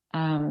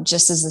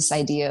 just as this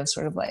idea of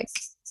sort of like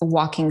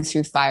walking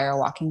through fire,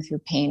 walking through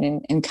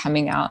pain, and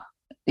coming out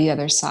the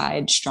other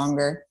side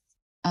stronger.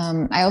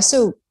 I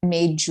also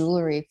made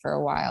jewelry for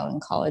a while in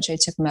college. I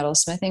took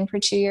metalsmithing for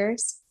 2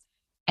 years.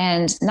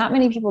 And not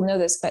many people know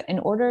this, but in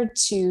order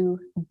to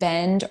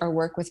bend or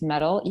work with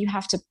metal, you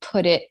have to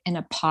put it in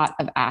a pot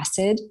of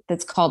acid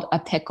that's called a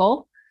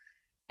pickle.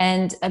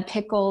 And a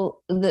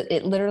pickle,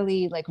 it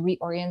literally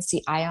reorients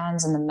the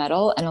ions in the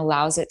metal and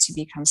allows it to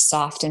become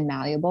soft and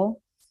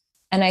malleable.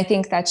 And I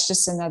think that's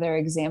just another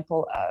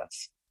example of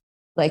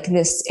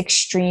this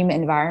extreme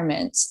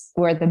environment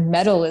where the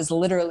metal is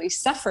literally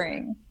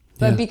suffering.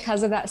 But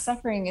because of that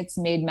suffering, it's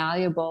made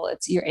malleable.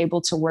 You're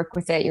able to work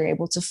with it. You're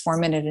able to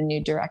form it in a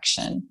new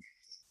direction.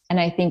 And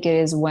I think it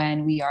is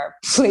when we are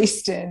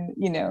placed in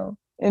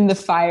the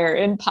fire,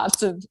 in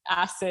pots of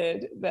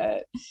acid,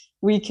 that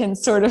we can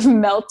sort of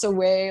melt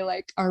away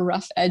our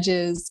rough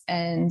edges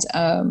and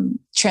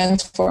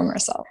transform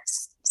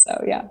ourselves.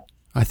 So, yeah.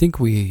 I think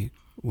we've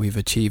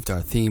achieved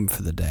our theme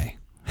for the day.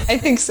 I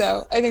think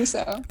so.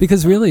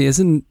 Because really,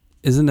 isn't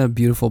a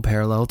beautiful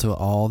parallel to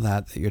all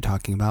that you're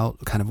talking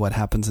about, kind of what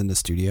happens in the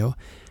studio?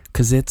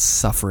 Because it's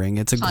suffering,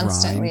 it's a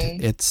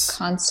grind. It's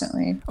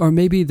constantly. Or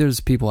maybe there's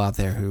people out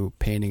there who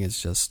painting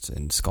is just,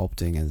 and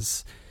sculpting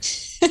is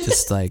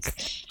just like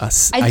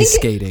ice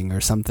skating or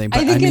something.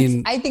 But I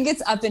think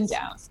it's up and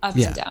down,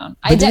 and down.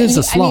 But it is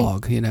a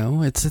slog,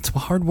 it's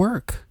hard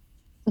work.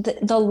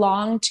 The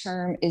long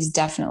term is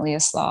definitely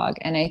a slog.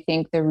 And I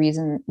think the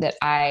reason that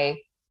I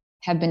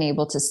have been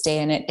able to stay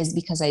in it is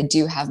because I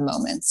do have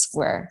moments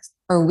where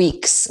or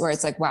weeks where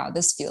it's like, wow,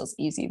 this feels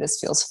easy. This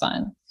feels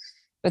fun.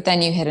 But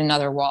then you hit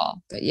another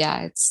wall. But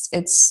yeah,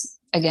 it's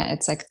again,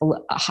 it's like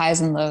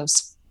highs and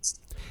lows.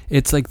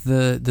 It's like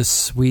the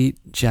sweet,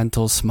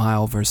 gentle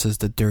smile versus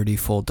the dirty,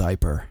 full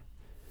diaper.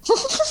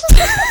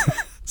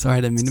 Sorry,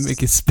 I didn't mean to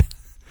make you spit.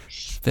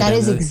 That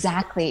is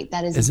exactly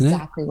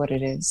what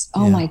it is.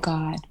 Oh my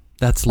God.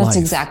 That's life. That's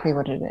exactly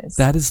what it is.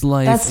 That is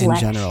life in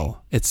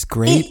general. It's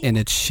great and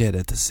it's shit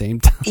at the same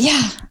time.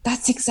 Yeah,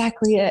 that's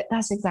exactly it.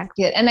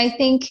 And I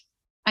think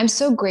I'm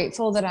so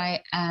grateful that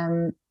I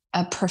am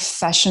a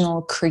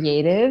professional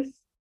creative,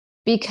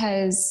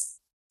 because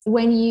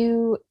when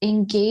you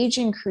engage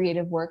in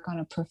creative work on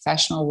a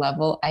professional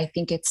level, I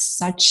think it's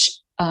such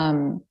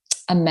a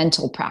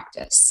mental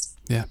practice.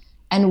 Yeah.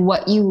 And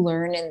what you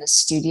learn in the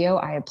studio,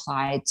 I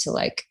apply to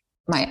like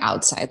my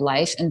outside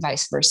life and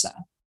vice versa.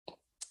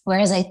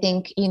 Whereas I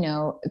think, you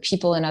know,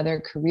 people in other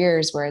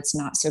careers where it's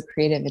not so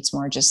creative, it's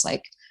more just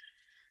like,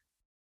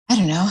 I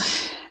don't know,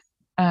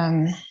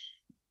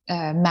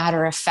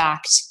 matter of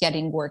fact,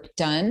 getting work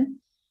done.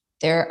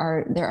 There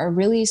are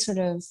really sort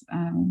of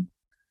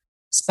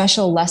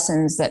special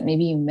lessons that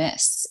maybe you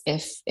miss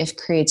if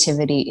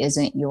creativity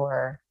isn't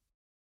your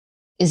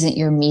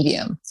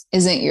medium,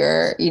 isn't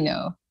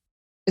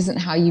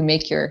how you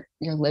make your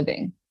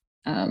living.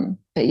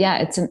 But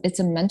yeah, it's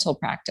a mental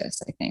practice,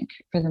 I think,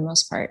 for the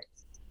most part.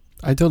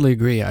 I totally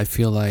agree. I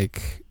feel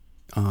like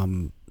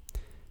I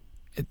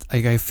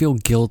feel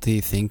guilty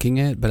thinking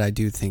it, but I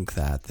do think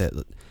that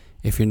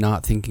if you're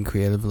not thinking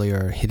creatively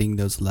or hitting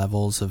those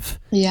levels of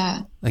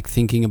like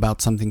thinking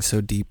about something so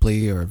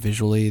deeply or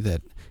visually,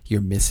 that you're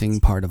missing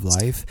part of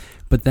life.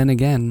 But then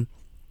again,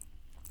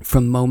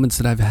 from moments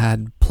that I've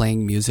had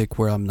playing music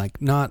where I'm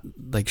like, not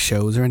like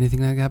shows or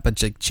anything like that,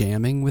 but like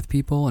jamming with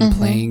people and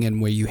playing,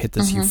 and where you hit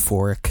this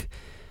euphoric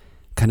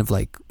kind of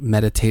like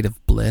meditative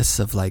bliss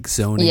of like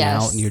zoning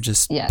out and you're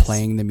just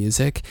playing the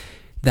music.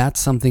 That's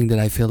something that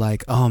I feel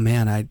like, oh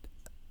man, I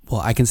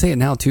can say it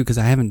now too, because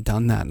I haven't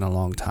done that in a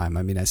long time.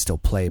 I mean, I still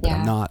play, but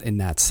I'm not in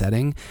that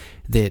setting.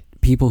 That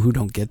people who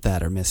don't get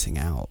that are missing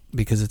out,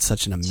 because it's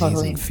such an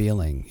amazing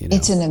feeling. You know?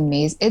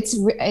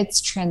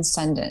 It's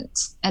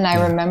transcendent. And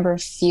I remember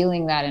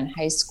feeling that in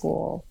high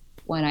school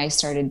when I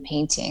started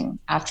painting.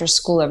 After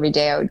school every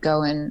day, I would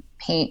go and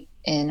paint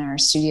in our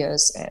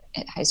studios at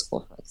high school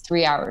for like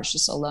 3 hours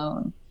just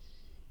alone.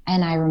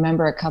 And I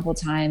remember a couple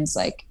times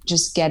like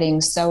just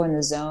getting so in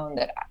the zone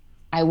that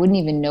I wouldn't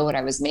even know what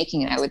I was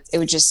making. And it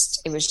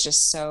was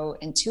just so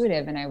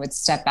intuitive. And I would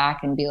step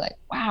back and be like,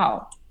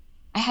 wow,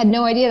 I had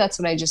no idea that's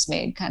what I just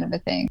made, kind of a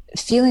thing.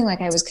 Feeling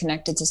like I was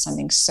connected to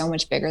something so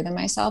much bigger than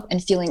myself,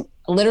 and feeling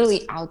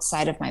literally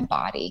outside of my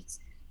body,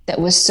 that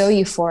was so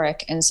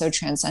euphoric and so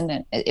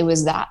transcendent. It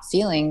was that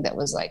feeling that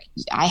was like,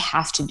 I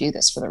have to do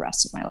this for the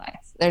rest of my life.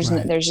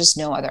 There's just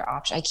no other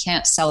option. I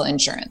can't sell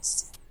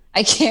insurance.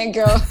 I can't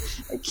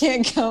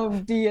go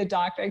be a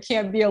doctor. I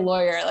can't be a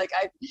lawyer. Like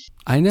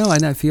I know.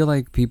 And I feel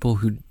like people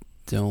who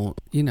don't,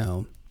 you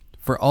know,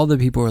 for all the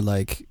people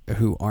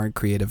who aren't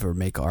creative or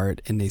make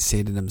art, and they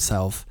say to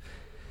themselves,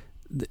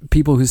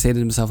 people who say to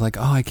themselves like,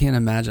 oh, I can't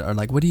imagine, or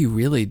like, what do you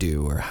really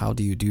do, or how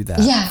do you do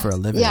that for a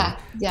living?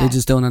 They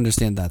just don't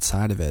understand that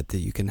side of it, that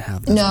you can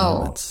have those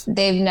moments.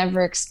 They've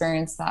never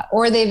experienced that,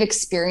 or they've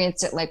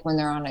experienced it like when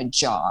they're on a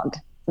jog,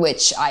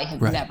 which I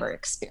have never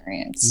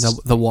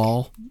experienced. The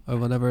wall or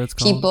whatever it's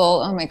called.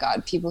 People, oh my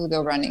God, people who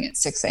go running at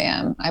 6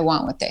 a.m. I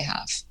want what they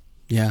have.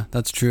 Yeah,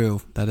 that's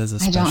true. That is a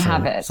special I don't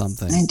have it.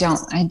 Something. I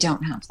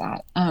don't have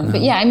that.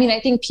 But yeah, I mean, I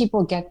think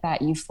people get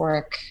that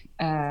euphoric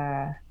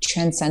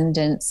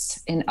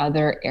transcendence in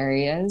other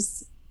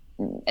areas.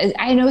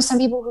 I know some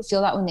people who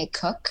feel that when they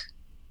cook.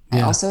 Yeah.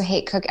 I also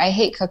hate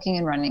cooking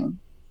and running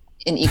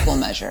in equal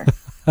measure.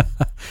 You're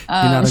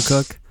not a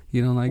cook?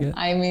 You don't like it?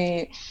 I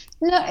mean,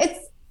 no,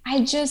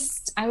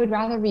 I would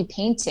rather be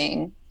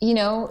painting. You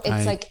know,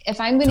 it's like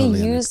if I'm going to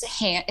use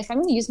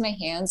my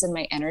hands and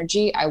my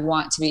energy, I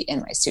want to be in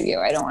my studio.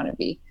 I don't want to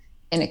be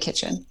in a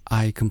kitchen.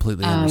 I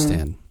completely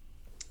understand.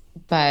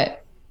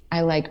 But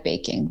I like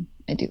baking.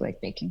 I do like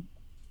baking.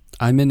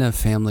 I'm in a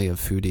family of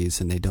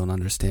foodies, and they don't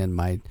understand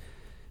my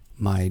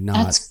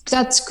not.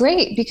 That's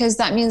great, because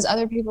that means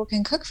other people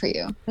can cook for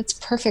you. That's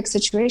a perfect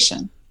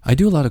situation. I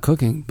do a lot of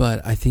cooking,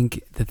 but I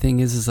think the thing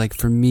is like,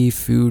 for me,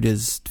 food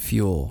is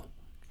fuel.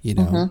 You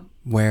know,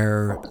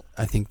 where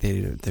I think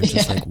they're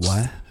just like,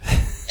 what?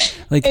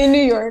 Like in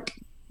New York,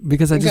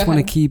 because I just want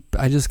to keep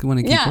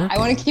working. I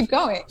want to keep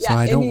going. So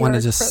I don't want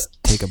to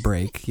just take a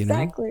break, you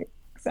know?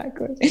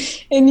 Exactly.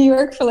 In New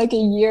York for like a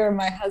year,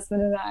 my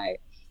husband and I,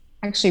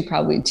 actually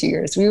probably 2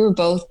 years, we were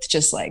both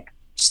just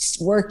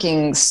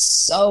working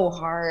so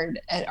hard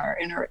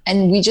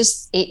and we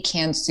just ate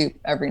canned soup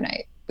every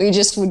night. We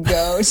just would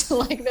go to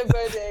like the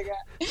bodega.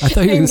 I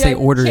thought you were going to say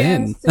order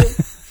in.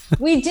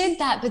 We did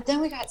that, but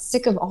then we got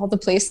sick of all the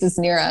places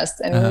near us,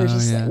 and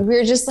we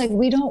were just like,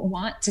 we don't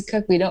want to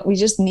cook. We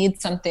just need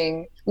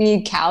something. We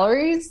need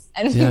calories,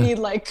 and we need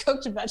like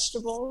cooked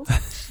vegetables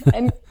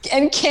and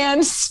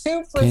canned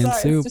soup.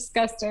 It's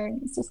disgusting.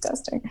 It's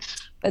disgusting.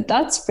 But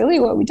that's really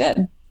what we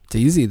did. It's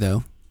easy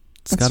though.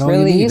 It's got all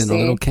you need in a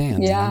little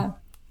can. Yeah. You know?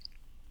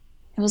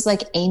 It was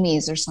like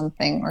Amy's or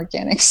something,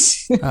 organic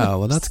soup. Oh,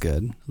 well, that's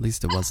good. At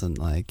least it wasn't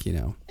like, you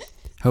know,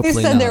 hopefully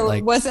They said not there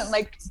like... wasn't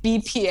like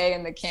BPA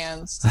in the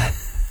cans.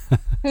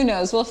 Who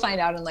knows? We'll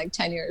find out in like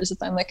 10 years if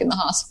I'm like in the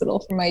hospital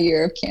for my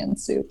year of canned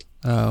soup.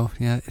 Oh,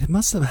 yeah. It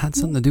must have had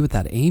something to do with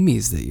that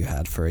Amy's that you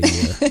had for a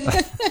year.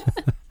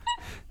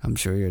 I'm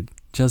sure you're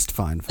just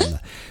fine from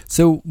that.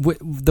 So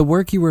the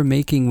work you were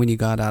making when you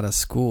got out of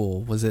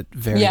school, was it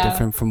very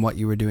different from what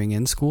you were doing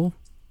in school?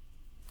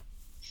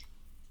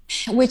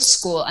 Which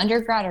school?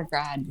 Undergrad or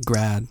grad?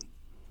 Grad.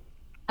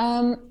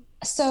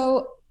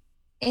 So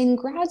in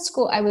grad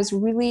school, I was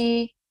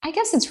really, I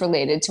guess it's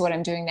related to what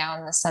I'm doing now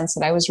in the sense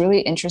that I was really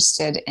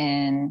interested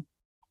in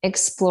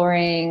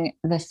exploring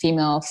the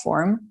female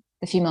form,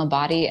 the female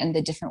body, and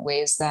the different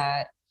ways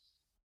that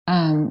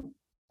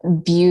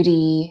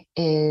beauty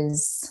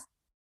is,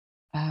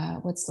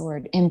 what's the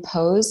word,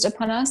 imposed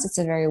upon us. It's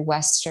a very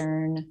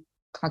Western,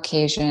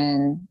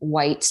 Caucasian,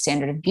 white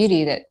standard of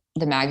beauty that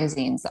the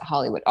magazines, that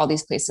Hollywood, all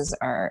these places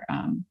are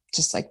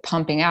just like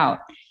pumping out.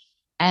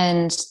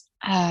 And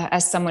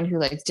as someone who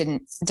like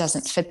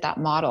doesn't fit that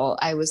model,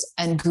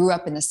 and grew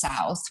up in the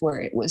South where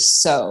it was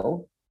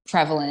so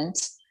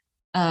prevalent.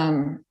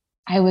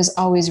 I was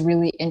always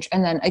really interested.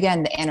 And then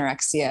again, the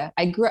anorexia.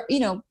 I grew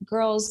up,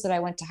 girls that I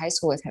went to high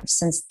school with have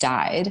since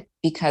died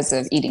because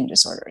of eating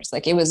disorders.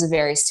 Like it was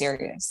very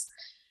serious.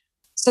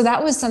 So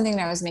that was something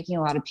that I was making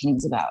a lot of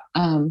paintings about.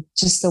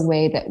 Just the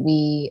way that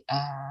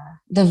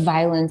the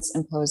violence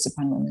imposed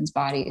upon women's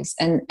bodies.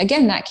 And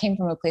again, that came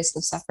from a place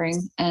of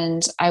suffering.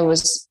 And I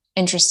was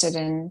interested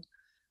in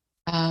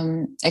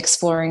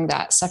exploring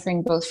that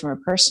suffering, both from a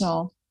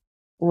personal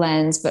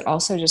lens, but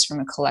also just from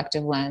a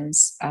collective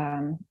lens.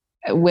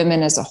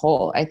 Women as a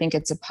whole, I think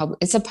it's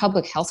a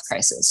public health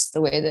crisis,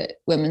 the way that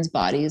women's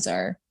bodies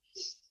are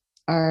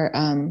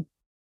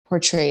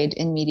portrayed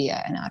in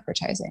media and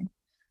advertising.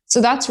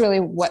 So that's really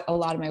what a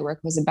lot of my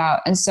work was about.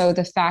 And so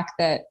the fact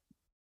that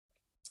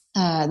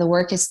the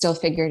work is still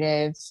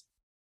figurative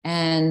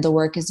and the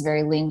work is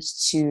very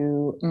linked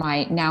to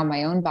my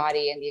own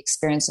body and the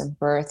experience of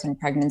birth and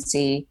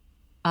pregnancy,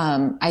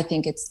 I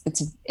think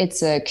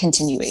it's a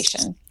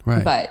continuation.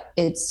 Right. But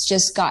it's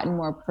just gotten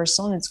more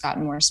personal and it's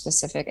gotten more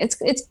specific.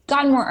 It's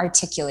gotten more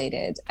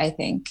articulated, I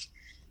think.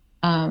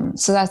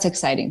 So that's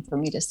exciting for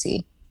me to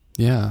see.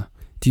 Yeah.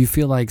 Do you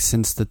feel like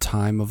since the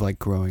time of like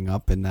growing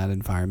up in that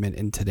environment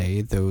and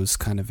today, those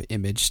kind of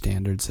image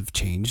standards have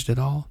changed at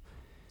all?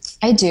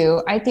 I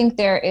do. I think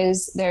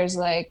there's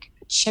like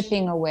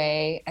chipping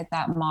away at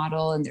that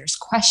model, and there's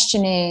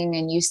questioning,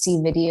 and you see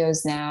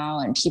videos now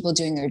and people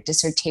doing their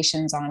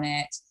dissertations on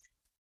it.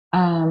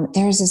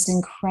 There's this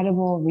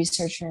incredible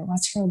researcher,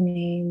 what's her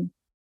name?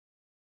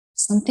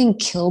 Something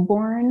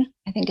Kilborn,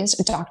 I think it's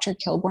Dr.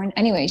 Kilborn.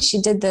 Anyway, she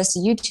did this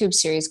YouTube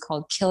series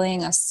called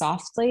Killing Us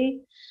Softly.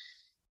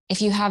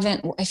 If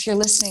you're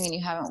listening and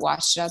you haven't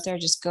watched it out there,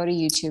 just go to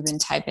YouTube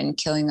and type in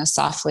Killing Us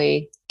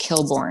Softly,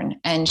 Kilborn.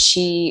 And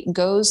she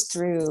goes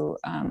through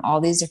all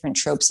these different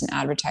tropes in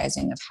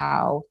advertising of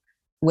how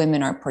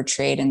women are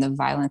portrayed and the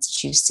violence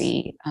that you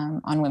see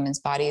on women's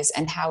bodies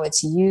and how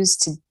it's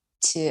used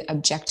to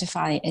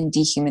objectify and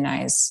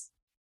dehumanize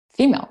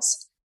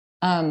females.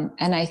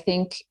 And I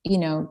think,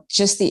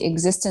 just the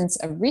existence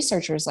of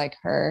researchers like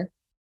her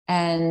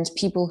and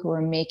people who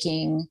are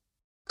making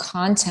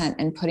content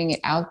and putting it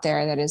out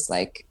there that is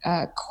like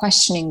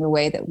questioning the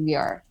way that we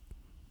are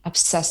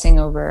obsessing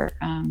over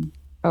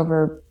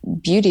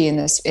beauty in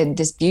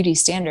this beauty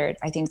standard,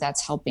 I think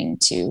that's helping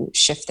to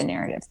shift the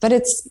narrative. But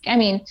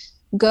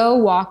go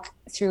walk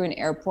through an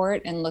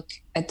airport and look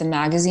at the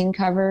magazine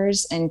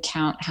covers and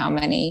count how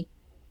many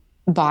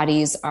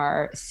bodies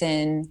are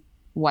thin,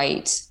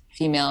 white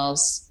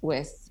females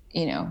with,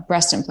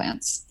 breast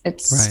implants.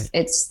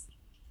 It's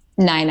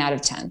 9 out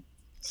of 10.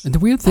 And the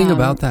weird thing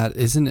about that,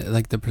 isn't it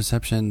like the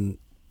perception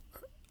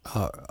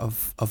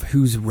of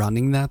who's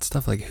running that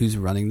stuff, like who's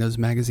running those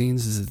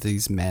magazines? Is it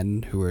these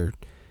men who are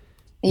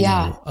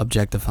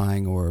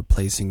objectifying or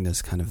placing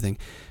this kind of thing?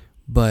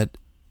 But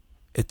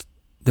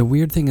the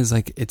weird thing is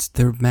like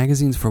they're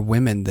magazines for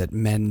women that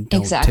men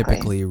don't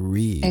typically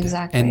read.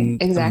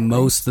 And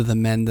most of the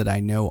men that I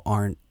know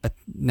aren't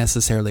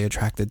necessarily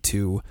attracted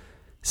to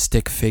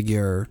stick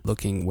figure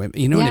looking women.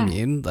 You know what I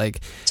mean? Like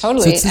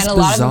totally. So and a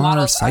lot of the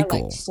models cycle.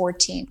 Are like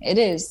 14. It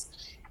is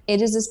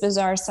this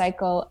bizarre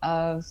cycle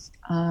of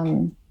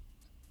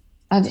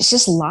it's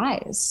just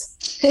lies.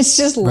 It's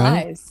just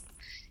lies.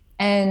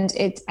 And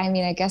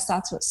I guess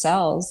that's what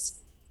sells,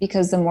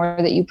 because the more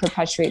that you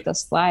perpetuate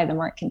this lie, the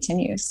more it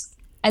continues.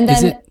 And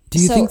then do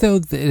you think though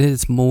that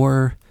it's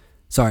more,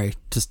 sorry,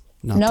 just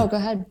not No, go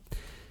ahead.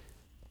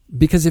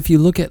 Because if you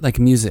look at like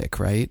music,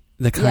 right?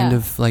 The kind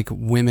of like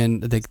women,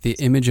 the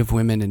image of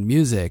women in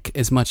music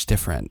is much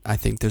different. I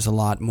think there's a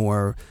lot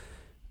more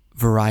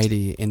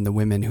variety in the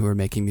women who are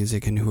making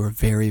music and who are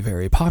very,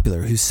 very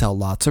popular, who sell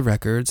lots of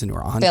records and who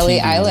are on Billie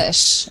TV.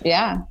 Eilish,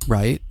 yeah.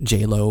 Right?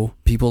 J-Lo,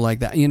 people like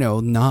that,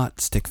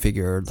 not stick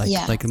figure. Do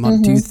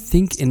you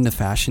think in the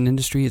fashion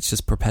industry it's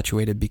just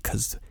perpetuated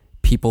because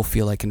people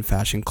feel like in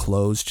fashion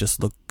clothes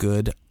just look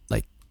good,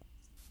 like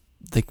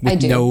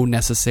with no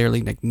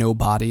necessarily like no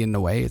body in the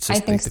way. It's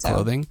just like the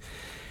clothing.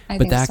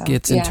 But that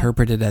gets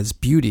interpreted as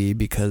beauty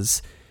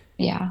because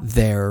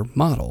they're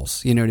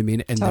models, you know what I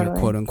mean? And they're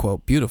quote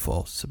unquote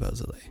beautiful,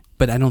 supposedly.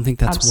 But I don't think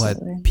that's what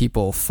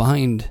people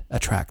find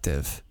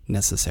attractive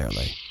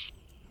necessarily.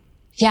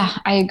 Yeah,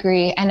 I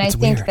agree. And it's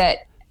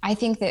I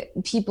think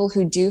that people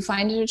who do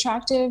find it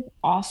attractive,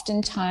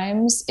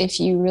 oftentimes, if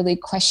you really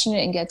question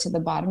it and get to the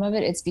bottom of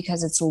it, it's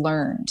because it's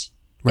learned.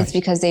 Right. It's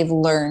because they've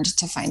learned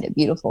to find it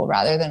beautiful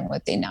rather than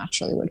what they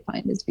naturally would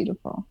find as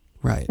beautiful.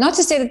 Right. Not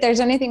to say that there's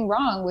anything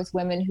wrong with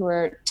women who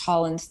are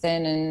tall and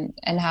thin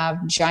and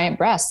have giant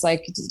breasts.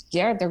 Like,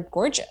 yeah, they're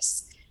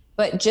gorgeous.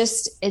 But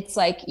just, it's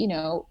like,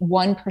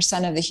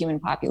 1% of the human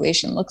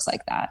population looks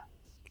like that.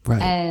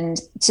 Right. And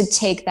to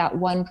take that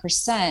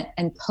 1%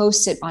 and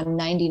post it on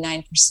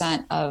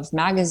 99% of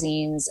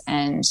magazines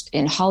and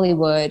in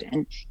Hollywood,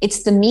 and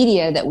it's the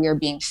media that we are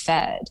being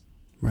fed.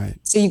 Right.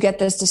 So you get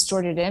this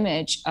distorted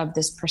image of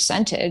this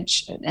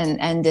percentage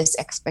and this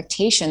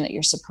expectation that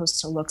you're supposed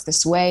to look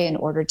this way in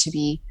order to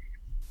be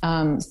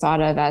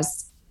thought of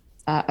as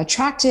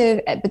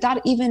attractive. But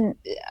that even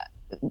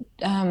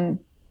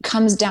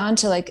comes down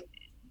to like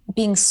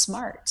being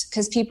smart,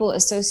 because people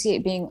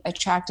associate being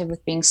attractive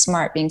with being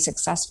smart, being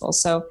successful.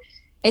 So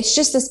it's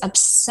just this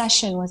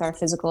obsession with our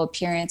physical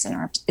appearance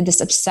and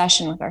this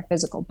obsession with our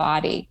physical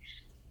body.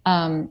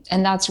 And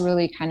that's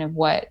really kind of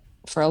what,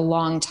 for a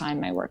long time,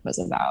 my work was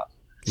about.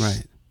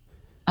 Right.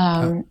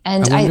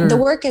 The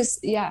work is,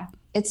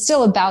 it's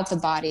still about the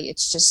body.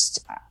 It's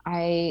just,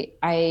 I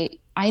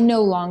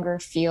no longer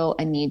feel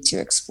a need to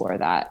explore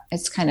that.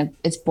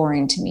 It's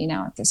boring to me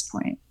now at this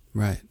point.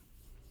 Right.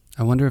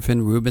 I wonder if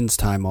in Rubens'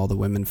 time, all the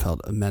women felt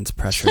immense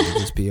pressure to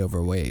just be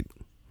overweight.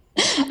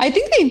 I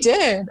think they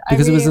did.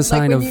 Because it was a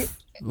sign of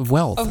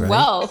wealth, right?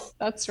 Wealth.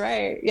 That's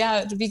right.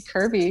 Yeah. To be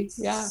curvy.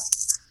 Yeah.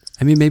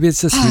 I mean, maybe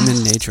it's just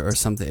human nature or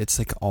something. It's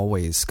like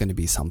always going to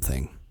be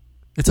something.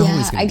 It's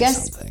always going to be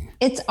something.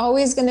 It's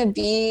always going to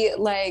be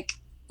like,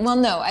 well,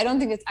 no, I don't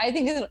think I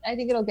think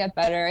it'll get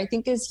better. I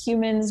think as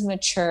humans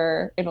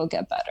mature, it'll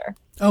get better.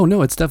 Oh,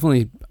 no, it's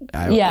definitely,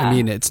 I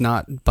mean, it's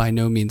not by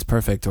no means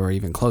perfect or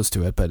even close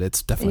to it, but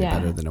it's definitely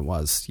better than it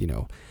was,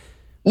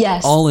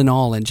 Yes. All in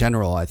all, in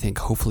general, I think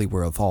hopefully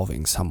we're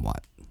evolving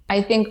somewhat.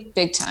 I think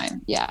big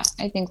time. Yeah.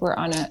 I think we're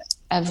on an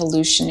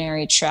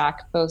evolutionary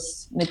track,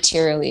 both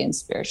materially and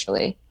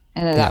spiritually,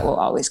 and that will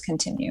always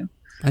continue.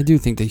 I do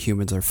think that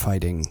humans are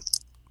fighting,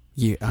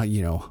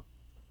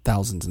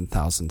 thousands and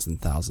thousands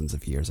and thousands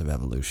of years of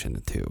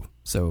evolution too.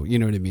 So you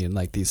know what I mean?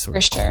 Like these sort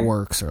of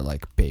quirks are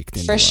like baked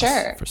into us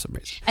for some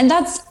reason. And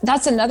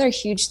that's another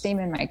huge theme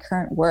in my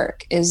current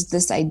work, is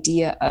this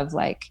idea of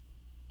like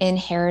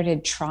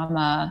inherited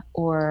trauma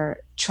or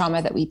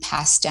trauma that we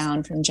pass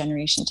down from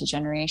generation to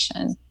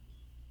generation,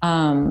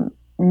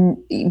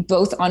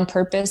 both on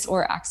purpose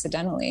or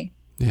accidentally.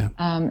 Yeah.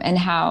 And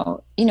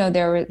how,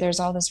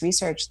 there's all this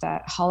research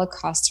that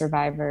Holocaust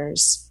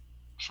survivors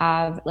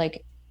have,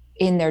 like,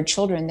 in their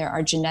children, there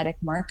are genetic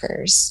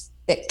markers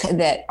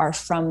that are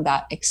from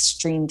that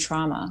extreme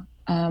trauma.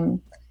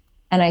 And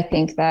I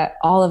think that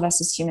all of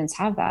us as humans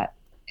have that,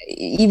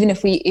 even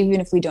if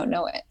we don't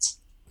know it.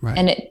 Right.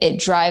 And it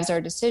drives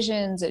our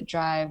decisions. It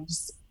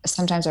drives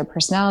sometimes our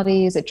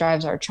personalities. It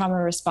drives our trauma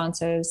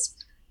responses.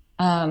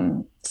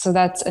 So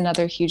that's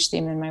another huge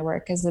theme in my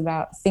work, is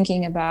about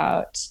thinking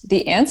about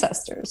the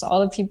ancestors, all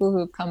the people who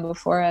have come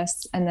before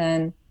us, and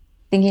then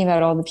thinking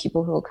about all the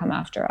people who will come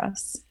after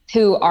us,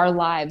 who our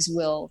lives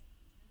will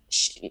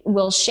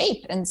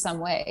shape in some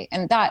way.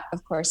 And that,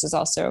 of course, is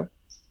also,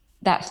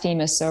 that theme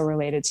is so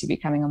related to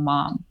becoming a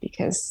mom,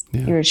 because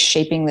you're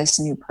shaping this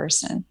new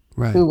person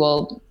who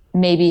will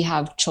maybe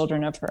have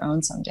children of her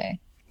own someday.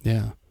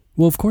 Yeah.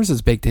 Well, of course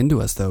it's baked into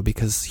us though,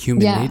 because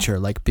human nature,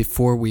 like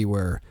before we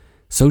were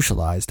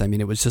socialized, I mean,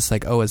 it was just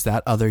like, oh, is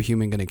that other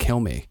human going to kill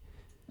me?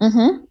 Mm-hmm,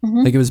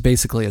 mm-hmm. Like it was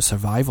basically a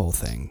survival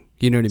thing.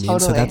 You know what I mean?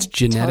 Totally, so that's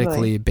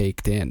genetically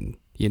baked in,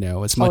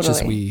 as much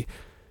as we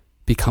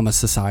become a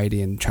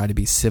society and try to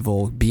be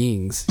civil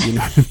beings, you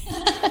know what I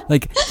mean?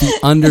 Like the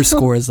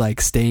underscore is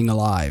like staying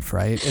alive,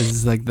 right?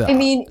 It's like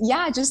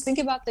just think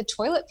about the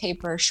toilet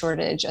paper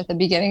shortage at the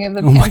beginning of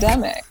the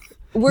pandemic.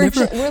 We're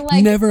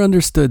like, never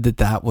understood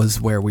that was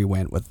where we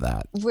went with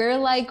that. We're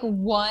like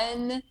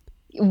one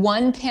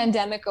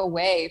pandemic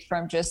away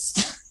from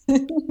just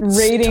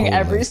raiding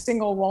every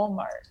single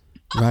Walmart.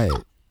 Right.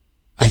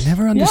 I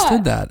never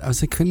understood that. I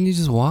was like, couldn't you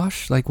just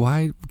wash? Like,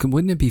 why?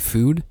 Wouldn't it be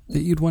food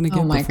that you'd want to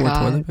get before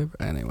toilet paper?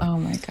 Anyway. Oh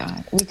my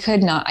God. We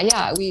could not.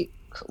 Yeah.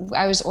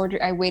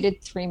 I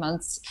waited 3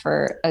 months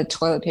for a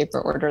toilet paper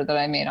order that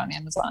I made on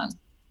Amazon.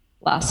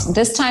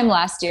 This time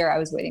last year, I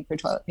was waiting for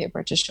toilet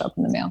paper to show up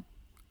in the mail.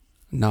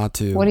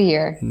 What a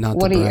year. Not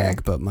to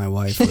brag, but my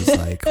wife was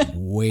like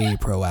way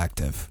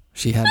proactive.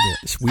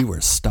 We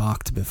were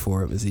stocked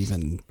before it was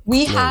even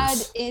We close. had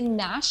in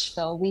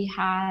Nashville,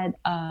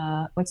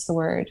 what's the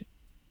word?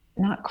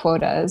 not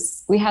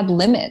quotas. We had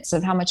limits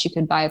of how much you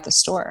could buy at the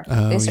store.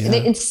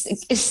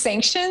 It's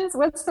sanctions.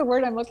 What's the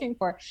word I'm looking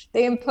for?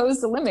 They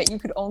imposed a limit. You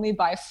could only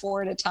buy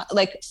 4 at a time,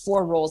 like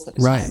 4 rolls at a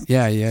time. Right.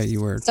 Yeah.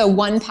 You were. So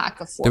 1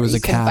 pack of 4. There was a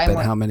cap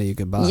at how many you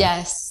could buy.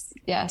 Yes.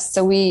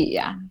 So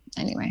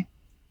anyway.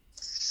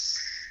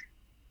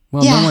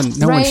 Well,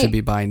 no one should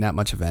be buying that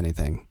much of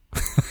anything.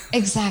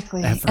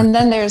 Exactly. Ever. And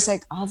then there's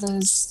like all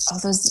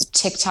those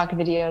TikTok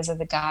videos of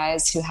the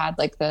guys who had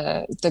like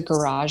the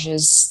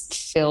garages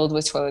filled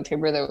with toilet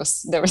paper that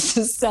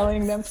was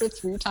selling them for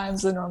 3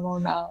 times the normal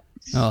amount.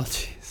 Oh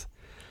jeez.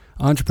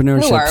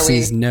 Entrepreneurship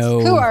sees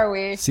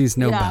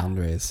no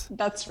boundaries.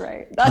 That's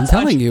right. I'm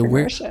telling you,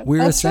 we're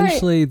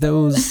essentially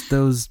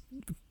those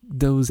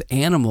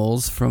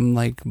animals from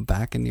like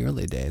back in the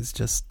early days.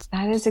 Just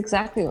that is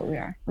exactly what we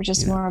are. We're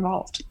just more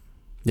evolved.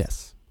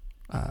 Yes.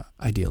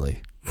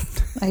 Ideally.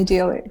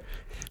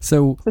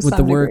 So with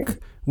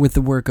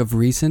the work of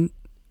recent,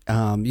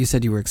 you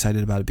said you were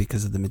excited about it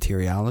because of the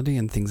materiality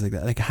and things like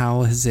that. Like,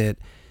 how has it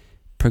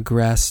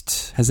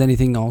progressed? Has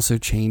anything also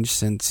changed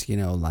since,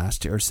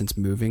 last year or since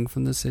moving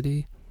from the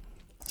city?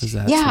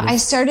 I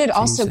started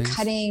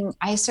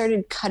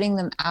cutting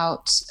them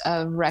out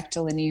of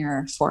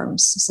rectilinear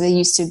forms. So they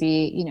used to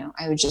be,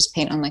 I would just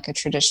paint on like a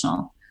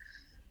traditional,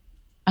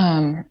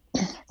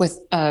 with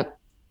a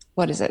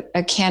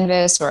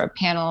canvas or a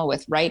panel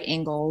with right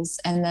angles.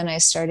 And then I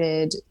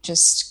started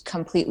just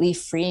completely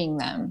freeing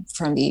them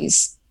from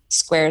these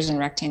squares and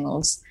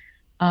rectangles,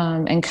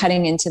 and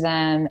cutting into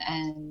them.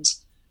 And,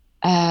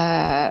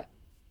 I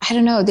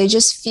don't know, they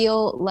just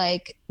feel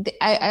like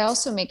I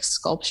also make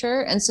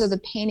sculpture. And so the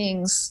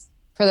paintings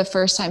for the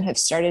first time have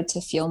started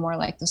to feel more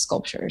like the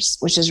sculptures,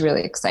 which is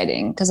really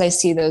exciting because I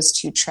see those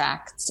 2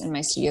 tracts in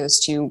my studio, those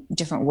 2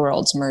 different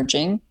worlds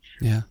merging.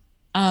 Yeah.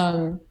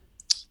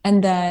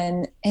 And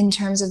then in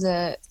terms of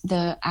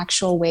the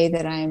actual way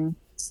that I'm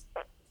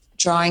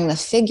drawing the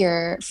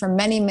figure, for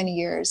many, many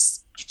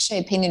years, actually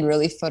I painted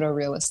really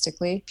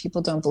photorealistically.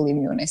 People don't believe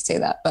me when I say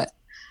that, but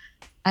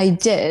I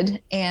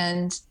did.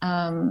 And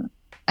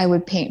I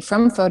would paint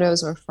from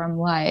photos or from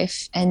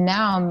life. And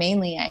now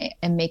mainly I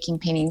am making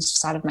paintings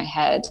just out of my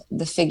head.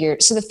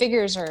 So the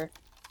figures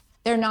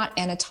they're not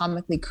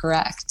anatomically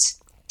correct.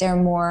 They're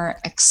more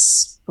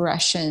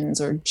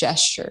expressions or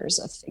gestures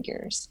of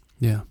figures.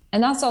 Yeah.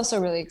 And that's also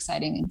really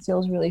exciting and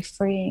feels really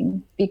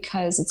freeing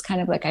because it's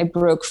kind of like I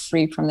broke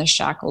free from the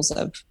shackles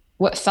of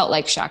what felt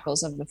like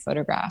shackles of the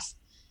photograph.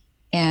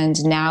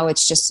 And now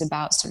it's just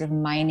about sort of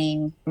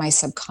mining my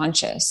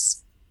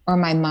subconscious or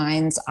my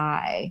mind's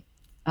eye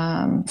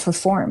for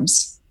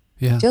forms.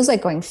 Yeah. It feels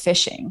like going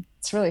fishing.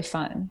 It's really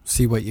fun.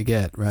 See what you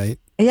get, right?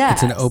 Yeah.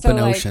 It's an open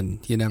ocean.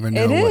 You never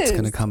know what's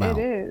going to come out.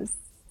 It is.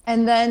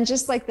 And then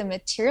just like the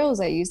materials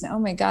I use now, oh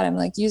my God, I'm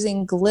like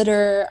using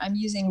glitter, I'm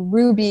using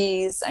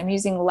rubies, I'm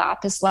using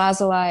lapis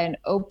lazuli and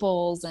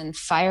opals and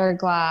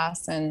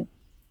fireglass. And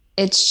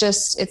it's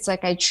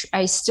like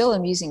I still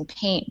am using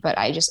paint, but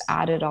I just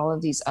added all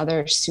of these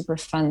other super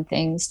fun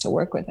things to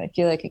work with. I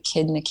feel like a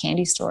kid in a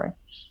candy store.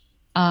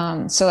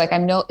 So like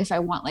if I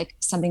want like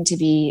something to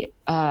be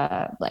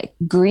like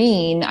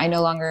green, I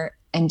no longer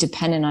am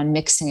dependent on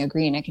mixing a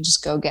green. I can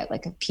just go get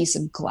like a piece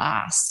of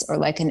glass or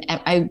like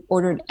I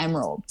ordered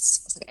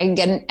emeralds. I can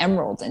get an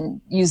emerald and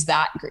use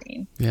that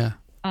green. Yeah.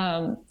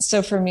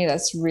 So for me,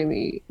 that's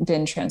really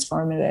been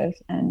transformative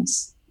and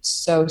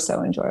so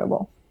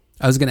enjoyable.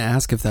 I was going to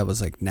ask if that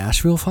was like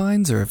Nashville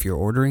finds or if you're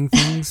ordering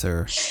things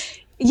or.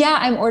 Yeah,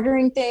 I'm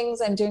ordering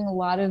things. I'm doing a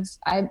lot of,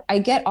 I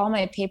get all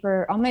my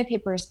paper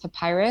is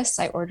papyrus.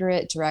 I order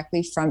it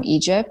directly from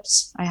Egypt.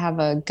 I have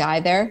a guy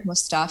there,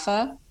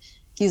 Mustafa.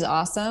 He's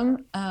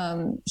awesome.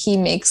 He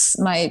makes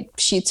my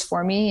sheets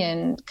for me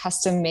and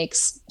custom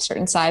makes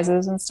certain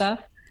sizes and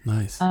stuff.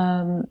 Nice.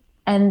 And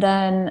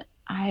then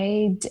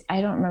I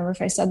don't remember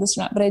if I said this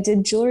or not, but I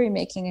did jewelry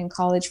making in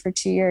college for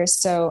 2 years.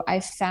 So I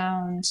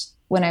found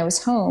when I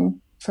was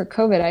home for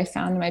COVID, I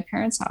found in my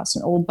parents' house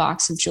an old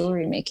box of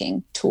jewelry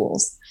making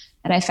tools.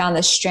 And I found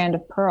this strand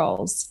of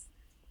pearls.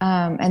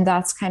 And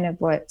that's kind of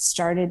what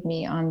started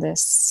me on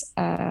this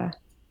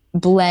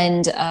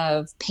blend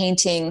of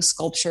painting,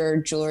 sculpture,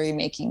 jewelry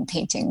making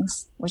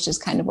paintings, which is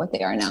kind of what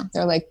they are now.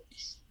 They're like,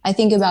 I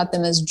think about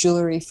them as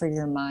jewelry for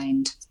your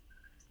mind.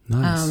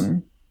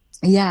 Nice.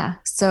 Yeah.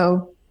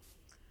 So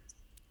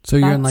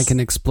you're in like an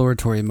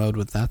exploratory mode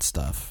with that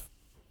stuff.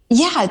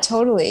 Yeah,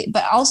 totally.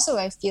 But also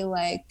I feel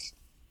like,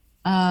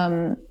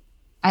 I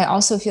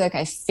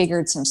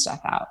figured some stuff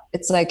out.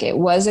 It's like it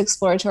was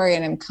exploratory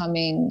and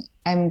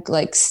I'm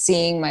like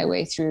seeing my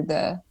way through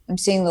I'm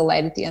seeing the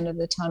light at the end of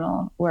the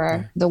tunnel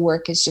where the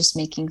work is just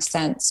making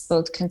sense,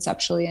 both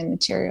conceptually and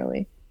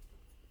materially.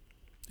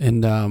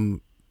 And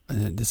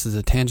this is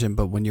a tangent,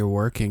 but when you're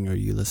working, are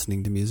you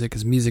listening to music?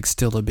 Is music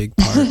still a big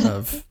part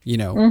of,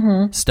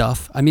 mm-hmm.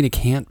 stuff? I mean, it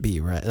can't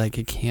be, right? Like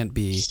it can't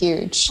be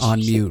huge on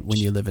mute when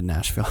you live in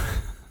Nashville.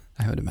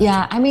 I would imagine.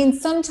 Yeah. I mean,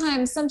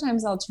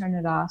 sometimes I'll turn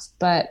it off,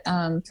 but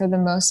for the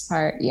most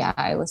part, yeah,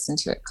 I listen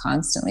to it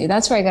constantly.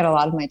 That's where I get a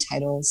lot of my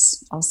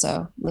titles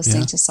also,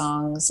 listening to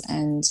songs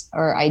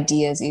or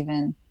ideas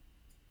even.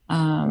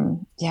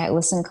 Yeah, I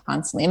listen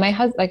constantly. And my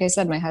husband, like I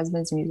said, my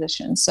husband's a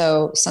musician.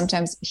 So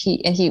sometimes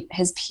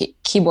his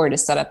keyboard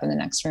is set up in the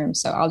next room.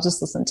 So I'll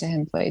just listen to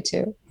him play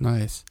too.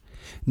 Nice.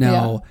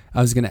 Now,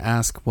 I was going to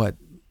ask what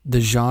the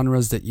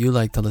genres that you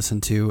like to listen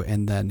to,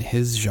 and then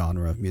his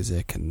genre of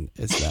music, and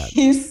is that?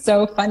 He's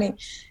so funny.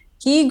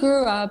 He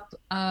grew up,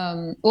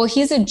 well,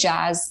 he's a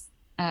jazz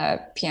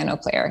piano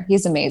player.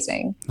 He's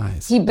amazing.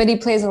 Nice. But he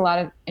plays a lot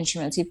of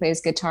instruments. He plays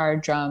guitar,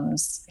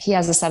 drums. He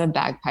has a set of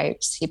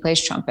bagpipes. He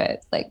plays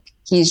trumpet. Like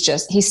he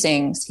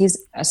sings. He's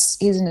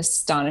an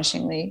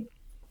astonishingly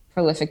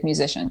prolific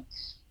musician.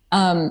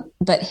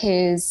 But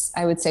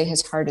I would say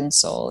his heart and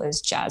soul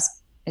is jazz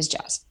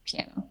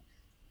piano.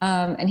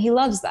 And he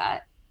loves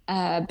that.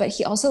 But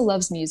he also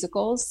loves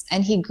musicals,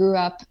 and he grew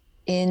up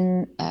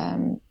in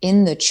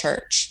the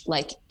church,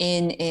 like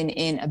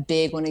in a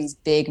big one of these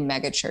big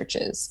mega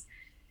churches.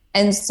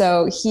 And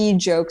so he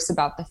jokes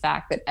about the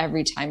fact that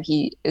every time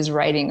he is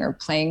writing or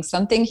playing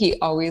something, he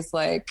always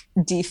like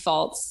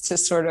defaults to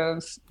sort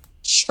of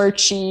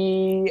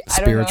churchy, spiritual. I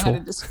don't know how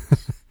to describe.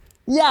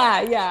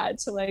 Yeah,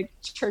 to like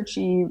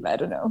churchy, I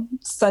don't know,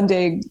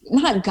 Sunday,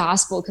 not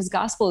gospel, because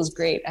gospel is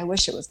great. I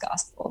wish it was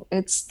gospel.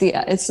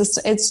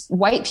 It's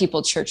white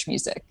people church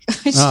music,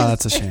 which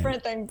that's a shame.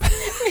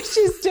 Which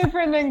is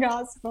different than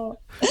gospel.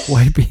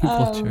 White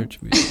people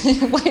church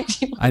music. White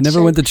people. I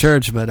never went to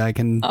church, but I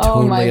can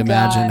totally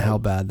imagine how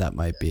bad that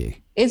might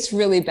be. It's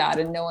really bad,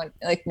 and no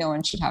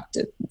one should have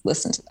to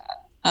listen to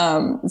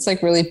that. It's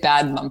like really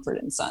bad Mumford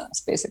 &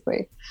 Sons,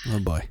 basically. Oh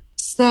boy.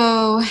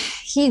 So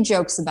he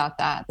jokes about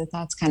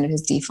that's kind of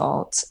his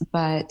default,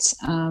 but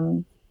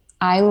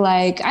I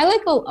like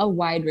a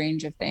wide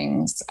range of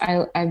things.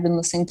 I've been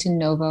listening to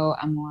Novo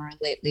Amor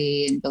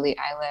lately, and Billie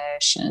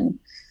Eilish, and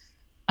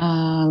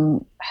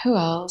who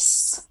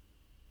else?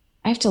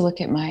 I have to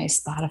look at my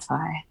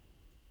Spotify,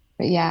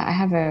 but yeah, I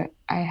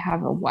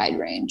have a wide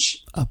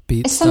range.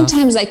 Upbeat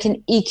Sometimes stuff.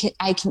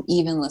 I can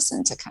even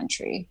listen to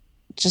country,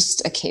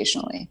 just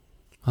occasionally.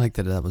 I like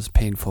that was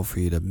painful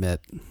for you to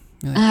admit.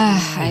 Like,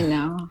 I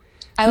know.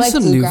 I there's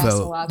like some bluegrass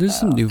a lot. There's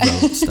some nouveau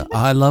stuff.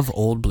 I love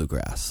old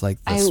bluegrass,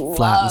 like the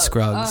Flat and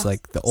Scruggs,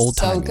 like the old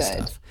timey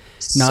stuff.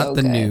 Not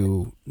the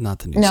new No.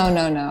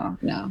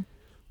 stuff.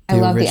 I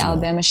love the original.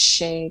 Alabama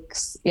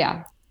Shakes.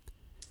 Yeah.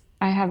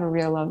 I have a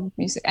real love of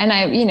music. And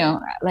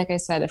like I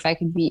said, if I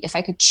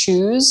could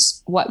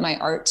choose what my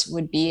art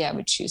would be, I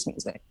would choose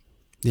music.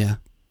 Yeah.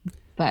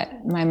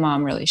 But my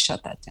mom really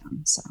shut that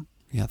down. So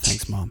yeah,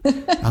 thanks, Mom.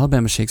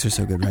 Alabama Shakes are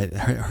so good, right?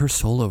 Her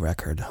solo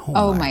record.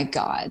 Oh my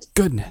God.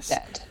 Goodness.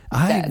 Dead.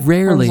 I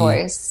rarely. Her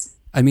voice.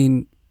 I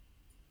mean,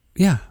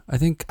 yeah, I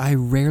think I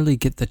rarely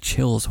get the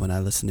chills when I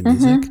listen to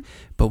music,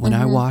 but when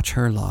I watch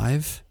her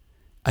live,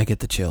 I get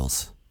the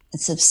chills.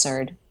 It's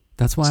absurd.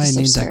 That's why I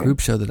named that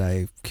group show that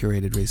I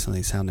curated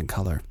recently, Sound and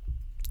Color.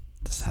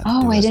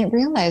 I didn't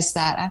realize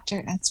that.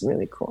 That's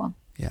really cool.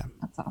 Yeah,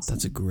 that's awesome.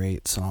 That's a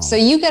great song. So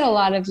you get a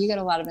lot of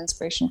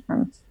inspiration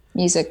from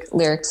music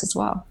lyrics as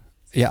well.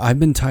 Yeah, I've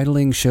been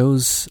titling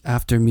shows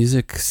after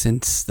music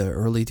since the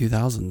early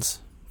 2000s,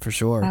 for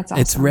sure. That's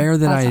awesome. It's rare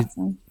that I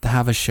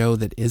have a show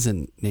that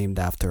isn't named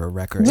after a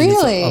record.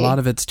 Really? A lot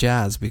of it's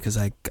jazz, because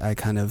I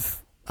kind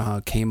of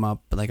came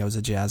up, like I was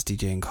a jazz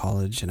DJ in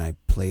college, and I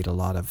played a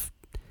lot of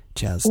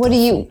jazz stuff.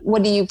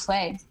 What do you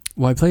play?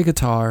 Well, I play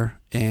guitar,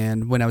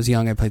 and when I was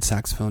young, I played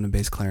saxophone and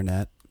bass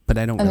clarinet, but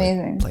I don't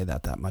really play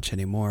that much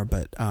anymore.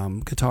 But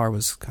guitar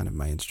was kind of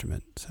my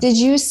instrument. So. Did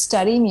you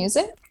study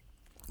music?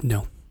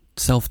 No.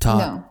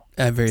 Self-taught.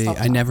 No.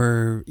 I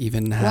never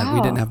even had,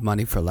 we didn't have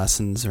money for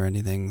lessons or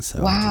anything.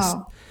 So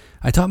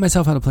I taught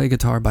myself how to play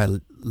guitar by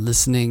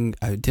listening.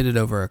 I did it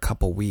over a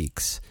couple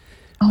weeks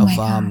of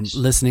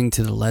listening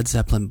to the Led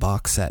Zeppelin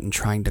box set and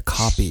trying to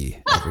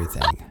copy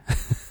everything.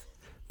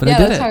 But I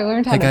did that's how I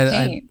learned how to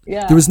paint.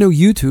 There was no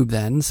YouTube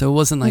then, so it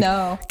wasn't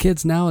like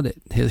kids nowadays.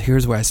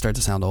 Here's where I start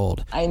to sound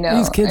old. I know.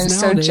 These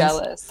kids nowadays, so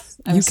jealous.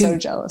 I'm so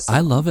jealous. I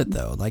love it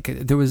though. Like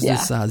there was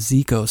this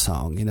Zico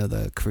song,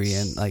 the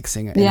Korean like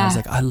singer, and I was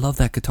like, I love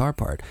that guitar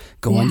part.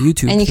 Go on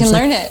YouTube, and you can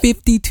learn it.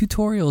 50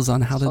 tutorials on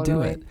how to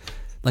do it,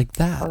 like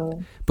that.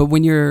 But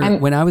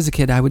when I was a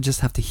kid, I would just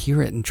have to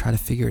hear it and try to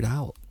figure it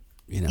out.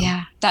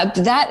 Yeah,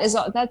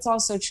 that's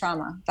also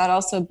trauma. That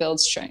also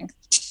builds strength.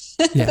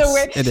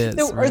 Yes, it is.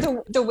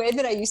 The way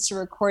that I used to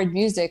record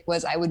music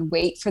was I would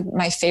wait for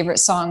my favorite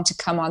song to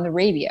come on the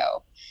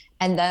radio.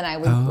 And then I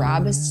would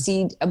grab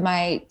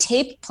my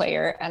tape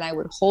player, and I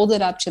would hold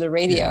it up to the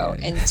radio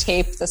and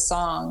tape the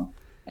song.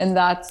 And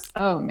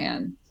oh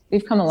man,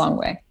 we've come a long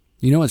way.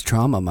 You know what's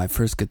trauma? My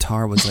first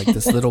guitar was like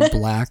this little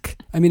black,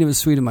 I mean, it was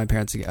sweet of my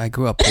parents. I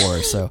grew up poor,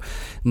 so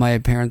my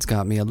parents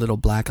got me a little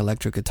black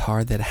electric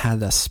guitar that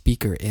had a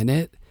speaker in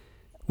it.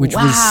 Which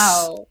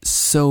was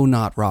so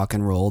not rock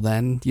and roll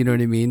then, you know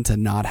what I mean? To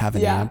not have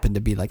an amp and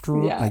to be like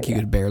you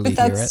could barely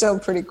hear it. That's still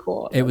pretty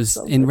cool. It was,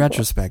 in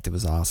retrospect, it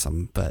was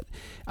awesome. But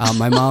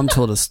my mom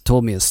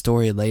told me a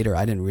story later.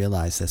 I didn't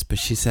realize this, but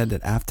she said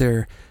that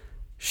after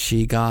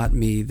she got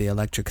me the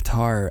electric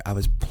guitar, I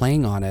was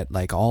playing on it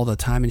like all the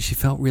time, and she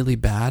felt really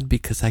bad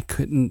because I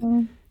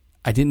couldn't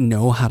I didn't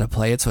know how to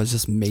play it, so I was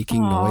just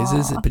making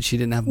noises, but she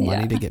didn't have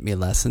money Yeah. to get me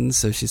lessons,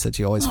 so she said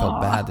she always felt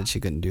Aw. bad that she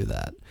couldn't do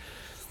that.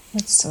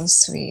 That's so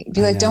sweet.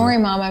 Be I like, don't know. worry,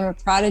 Mom, I'm a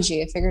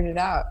prodigy. I figured it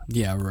out.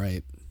 Yeah,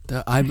 right.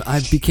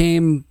 I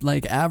became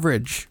like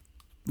average,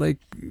 like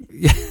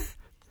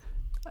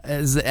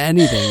as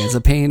anything, as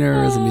a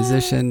painter, as a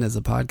musician, as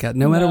a podcast.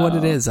 No matter what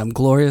it is, I'm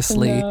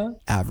gloriously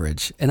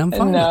average, and I'm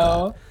fine with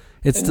that.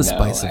 It's the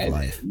spice of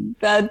life.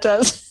 That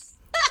does.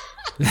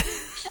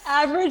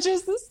 Average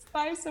is the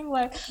spice of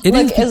life. It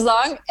Like is.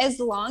 as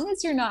long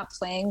as you're not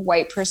playing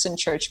white person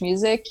church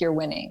music, you're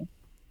winning.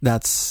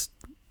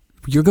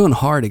 You're going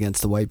hard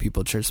against the white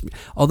people church.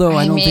 Although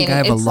I don't think I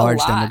have a it's a large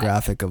lot.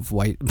 demographic of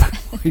white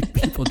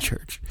people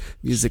church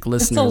music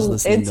listeners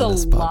listening to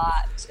this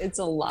podcast. It's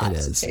a lot It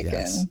is, to take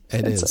yes. in.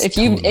 It is,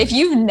 If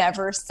you've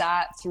never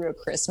sat through a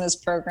Christmas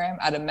program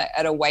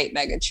at a white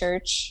mega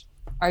church,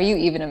 are you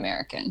even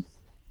American?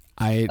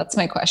 That's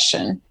my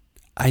question.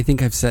 I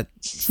think I've set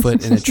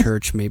foot in a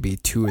church maybe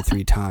 2 or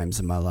 3 times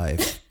in my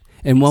life,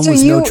 and one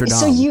was Notre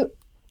Dame.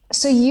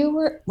 So you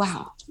were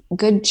wow.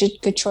 Good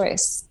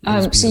choice.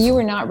 So you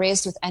were not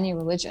raised with any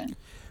religion.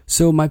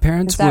 So my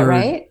parents Is that were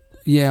right?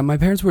 Yeah, my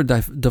parents were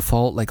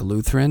default like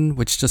Lutheran,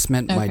 which just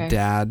meant my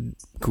dad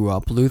grew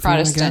up Lutheran.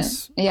 Protestant. I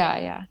guess.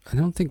 Yeah. I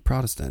don't think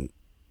Protestant.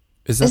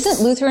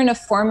 Isn't Lutheran a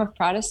form of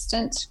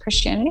Protestant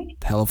Christianity?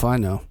 Hell if I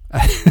know.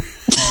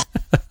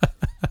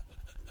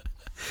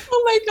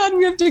 Oh my God,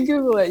 we have to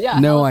Google it. Yeah.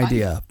 No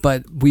idea.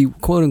 But we,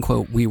 quote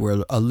unquote, we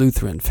were a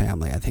Lutheran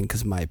family, I think,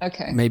 because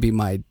maybe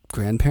my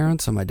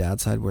grandparents on my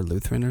dad's side were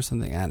Lutheran or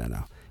something. I don't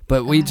know.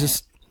 But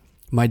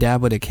my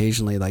dad would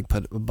occasionally like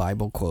put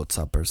Bible quotes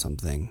up or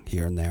something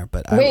here and there.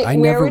 But I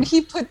never.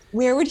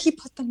 Where would he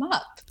put them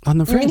up? On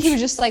the fridge. He was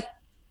just like,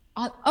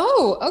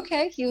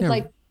 okay. He would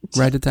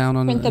write it down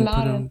on print them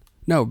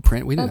out.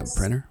 Print. We didn't have a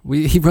printer.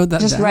 He wrote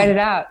that just down. write it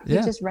out. Yeah.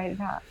 You just write it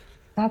out.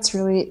 That's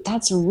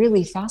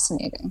really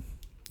fascinating.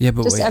 Yeah,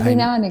 but just every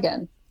now and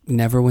again.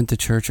 Never went to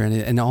church or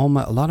anything, and a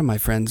lot of my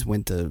friends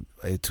went to.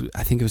 I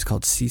think it was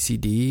called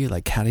CCD,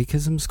 like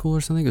Catechism School or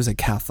something. It was a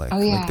Catholic.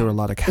 Oh yeah, like there were a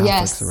lot of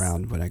Catholics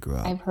around when I grew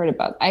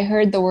up. I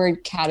heard the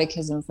word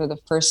catechism for the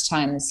first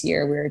time this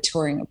year. We were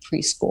touring a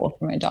preschool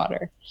for my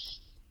daughter,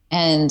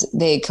 and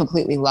they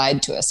completely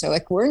lied to us. They're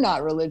like, "We're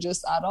not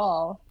religious at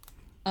all."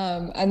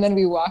 And then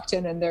we walked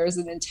in and there was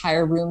an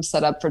entire room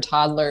set up for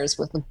toddlers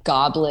with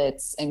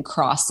goblets and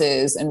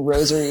crosses and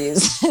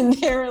rosaries. And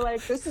they were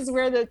like, this is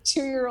where the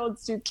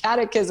 2-year-olds do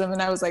catechism.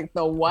 And I was like,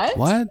 the what?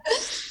 What?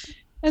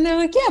 And they're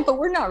like, yeah, but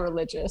we're not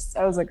religious.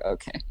 I was like,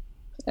 okay.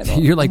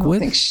 You're like,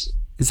 what? Is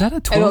that a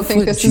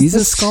 12-foot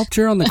Jesus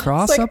sculpture on the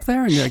cross up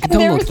there? And you're like,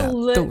 don't look at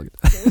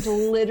that. There's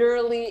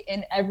literally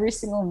in every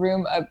single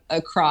room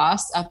a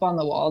cross up on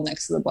the wall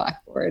next to the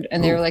blackboard.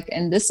 And they were like,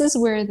 and this is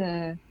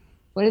where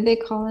what did they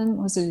call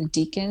him? Was it a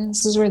deacon?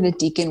 This is where the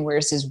deacon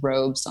wears his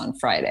robes on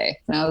Friday.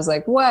 And I was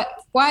like, what?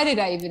 Why did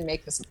I even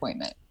make this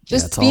appointment?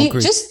 Just be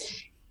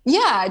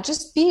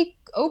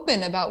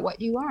open about what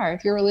you are.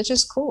 If you're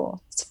religious,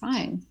 cool. It's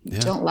fine.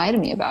 Yeah. Don't lie to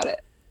me about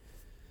it.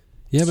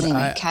 Yeah, but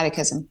anyway,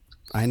 catechism.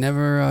 I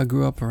never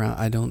grew up around.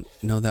 I don't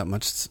know that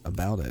much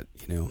about it.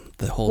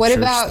 The whole. What church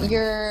about thing.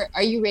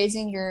 are you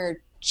raising your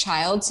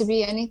child to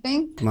be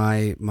anything?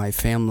 My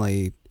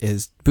family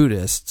is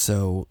Buddhist,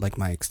 so like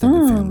my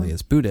extended family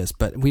is Buddhist,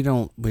 but we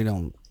don't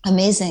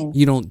amazing.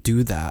 You don't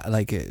do that,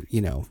 like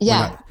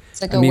Yeah,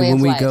 it's like when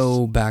we life.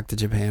 go back to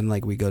Japan,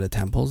 like we go to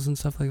temples and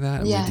stuff like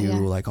that, and we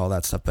do like all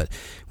that stuff, but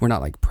we're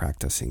not like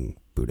practicing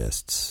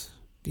Buddhists,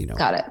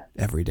 Got it.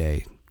 every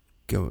day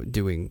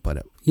doing,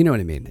 but you know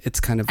what I mean. It's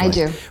kind of like, I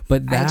do,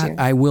 but that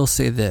I will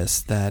say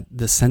this, that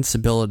the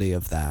sensibility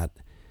of that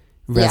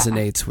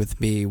resonates with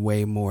me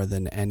way more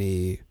than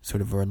any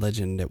sort of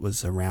religion that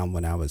was around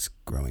when I was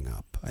growing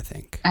up, I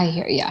think. I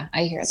hear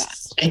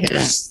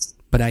that.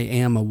 But I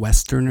am a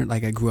Westerner.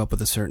 Like I grew up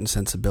with a certain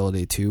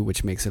sensibility too,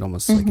 which makes it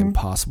almost like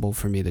impossible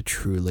for me to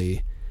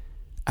truly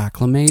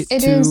acclimate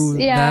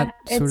that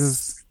sort of.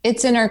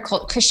 It's in our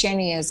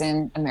Christianity is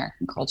in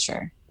American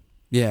culture.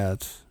 Yeah,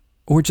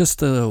 or just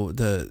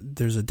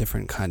there's a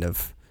different kind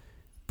of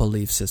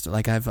belief system.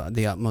 Like I have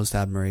the utmost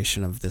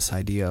admiration of this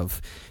idea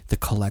of the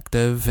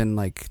collective and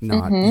like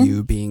not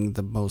you being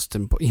the most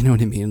important. You know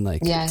what I mean?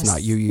 Like it's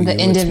not you, the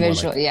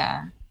individual, like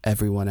yeah.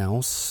 Everyone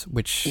else,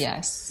 which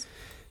yes.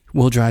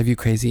 will drive you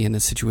crazy in a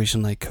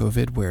situation like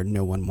COVID where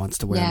no one wants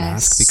to wear a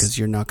mask because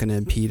you're not going to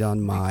impede on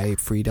my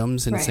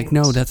freedoms. And it's like,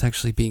 no, that's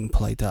actually being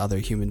polite to other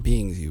human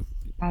beings.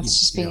 That's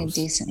just being a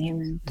decent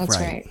human. That's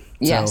right.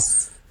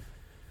 Yes. So,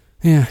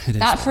 yeah, it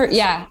is.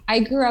 I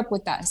grew up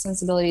with that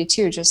sensibility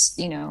too.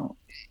 Just,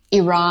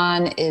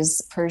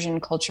 Persian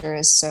culture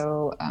is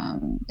so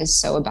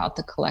about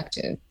the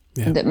collective.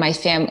 Yeah. That my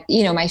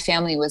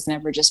family was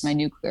never just my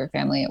nuclear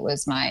family. It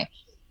was my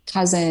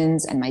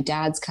cousins and my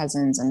dad's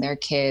cousins and their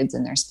kids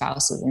and their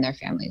spouses and their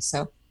families.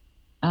 So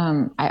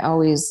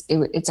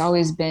it's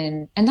always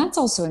been, and that's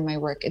also in my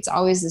work, it's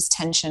always this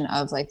tension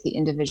of like the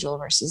individual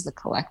versus the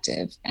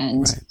collective.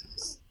 And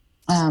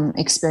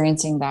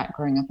experiencing that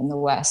growing up in the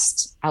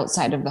West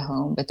outside of the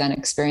home, but then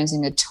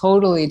experiencing a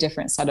totally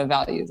different set of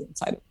values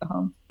inside of the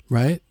home.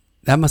 Right.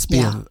 That must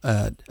be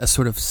a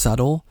sort of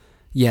subtle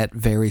yet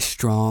very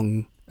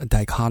strong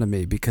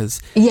dichotomy,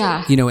 because,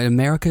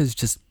 America is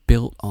just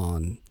built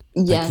on,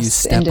 like, you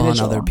step on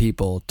other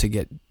people to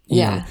get,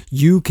 you know,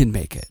 you can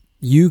make it.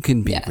 You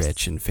can be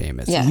rich and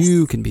famous.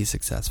 You can be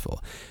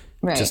successful.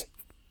 Right. Just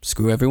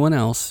screw everyone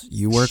else.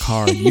 You work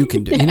hard. You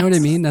can do. You know what I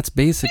mean? That's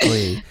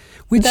basically.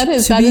 Which, that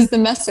is the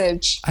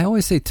message. I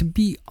always say, to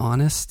be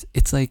honest,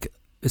 it's like,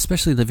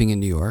 especially living in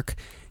New York,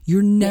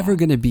 you're never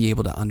going to be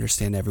able to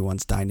understand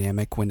everyone's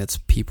dynamic when it's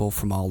people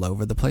from all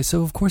over the place.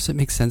 So of course it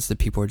makes sense that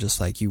people are just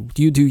like, you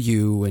do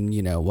you, and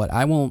you know what,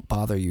 I won't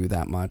bother you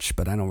that much,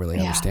 but I don't really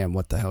understand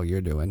what the hell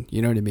you're doing.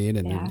 You know what I mean?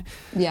 And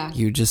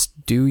you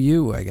just do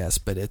you, I guess.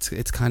 But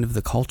it's kind of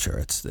the culture.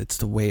 It's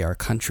the way our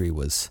country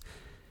was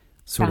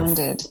sort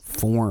of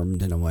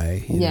formed in a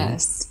way.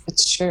 Yes, know?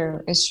 It's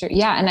true. It's true.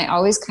 Yeah. And I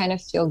always kind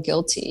of feel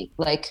guilty.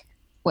 Like,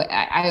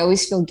 I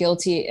always feel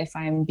guilty if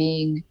I'm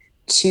being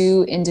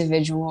too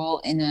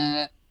individual in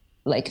a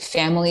like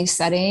family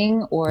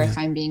setting, or if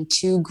I'm being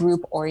too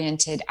group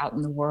oriented out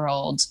in the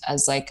world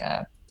as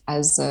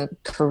a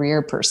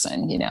career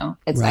person, you know.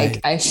 It's like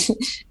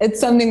it's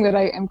something that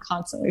I am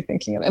constantly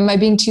thinking of. Am I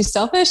being too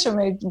selfish? Am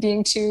I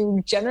being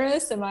too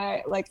generous? Am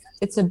I like,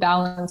 it's a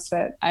balance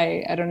that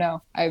I don't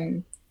know.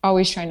 I'm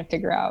always trying to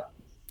figure out.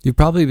 You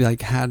probably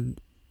like had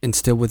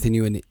instilled within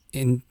you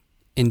an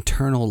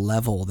internal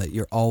level that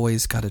you're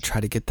always got to try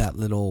to get that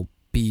little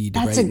bead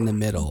in the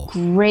middle.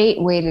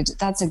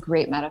 That's a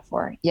great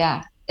metaphor.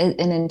 Yeah. An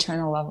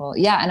internal level.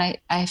 Yeah. And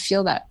I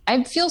feel that.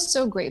 I feel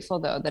so grateful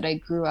though that I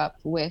grew up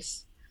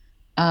with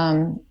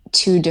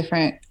two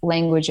different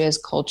languages,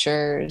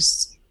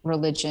 cultures,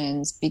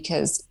 religions,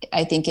 because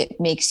I think it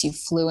makes you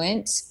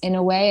fluent in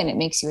a way, and it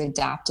makes you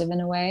adaptive in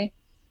a way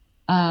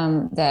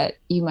that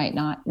you might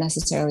not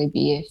necessarily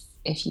be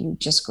if you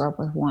just grow up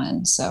with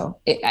one. So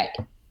I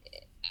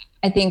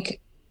think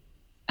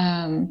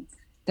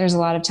there's a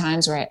lot of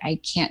times where I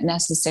can't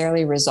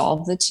necessarily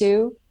resolve the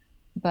two,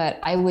 but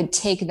I would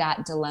take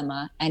that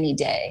dilemma any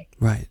day.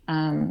 Right.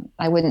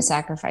 I wouldn't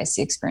sacrifice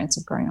the experience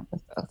of growing up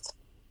with both.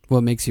 Well,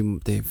 it makes you,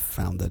 they've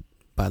found that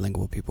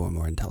bilingual people are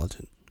more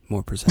intelligent,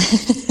 more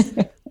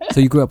perceptive. So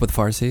you grew up with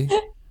Farsi?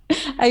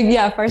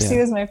 Farsi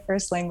was my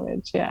first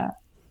language. Yeah.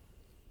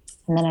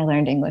 And then I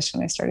learned English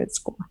when I started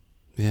school.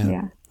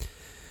 Yeah.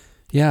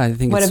 Yeah. I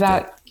think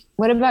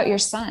what about your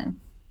son?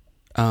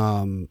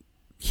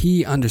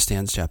 He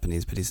understands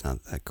Japanese, but he's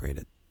not that great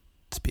at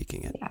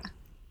speaking it. Yeah.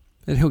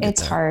 And he'll get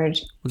it's there. Hard.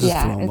 We'll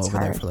just throw him over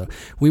there for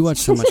we watch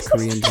so much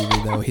Korean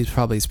TV though. He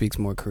probably speaks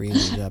more Korean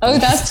than Japanese. Oh,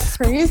 that's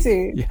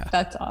crazy. Yeah.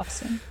 That's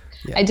awesome.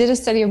 Yeah. I did a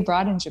study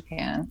abroad in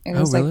Japan. It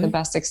was like the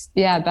best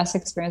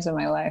experience of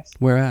my life.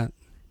 Where at?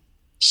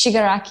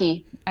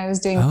 Shigaraki. I was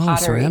doing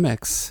pottery.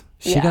 Ceramics.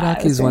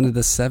 Shigaraki is one of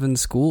the 7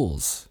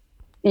 schools.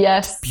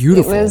 Yes.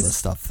 Beautiful, the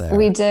stuff there.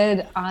 We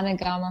did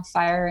anagama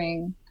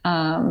firing,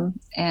 and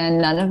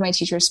none of my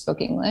teachers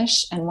spoke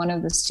English. And one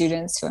of the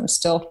students who I'm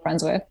still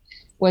friends with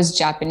was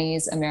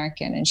Japanese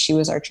American, and she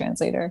was our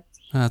translator.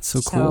 That's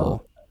so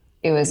cool.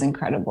 It was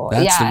incredible.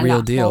 That's the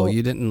real deal.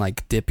 You didn't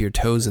like dip your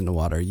toes in the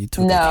water. You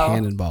took a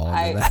cannonball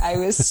over that. I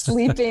was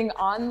sleeping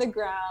on the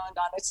ground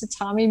on a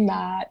tatami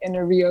mat in a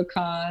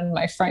ryokan.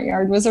 My front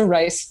yard was a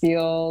rice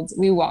field.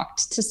 We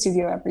walked to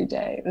studio every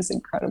day. It was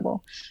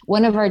incredible.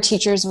 One of our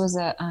teachers was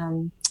a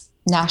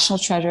national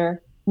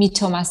treasure,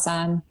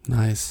 Mitoma-san.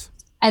 Nice.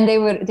 And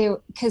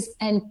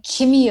and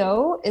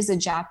Kimio is a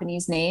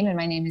Japanese name, and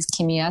my name is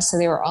Kimia. So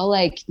they were all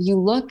like,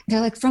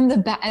 they're like, from the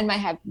back, and I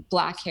have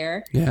black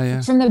hair.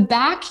 Yeah. From the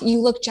back, you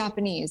look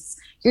Japanese.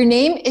 Your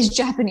name is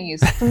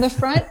Japanese. From the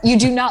front, you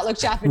do not look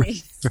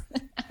Japanese.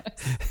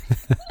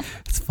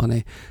 It's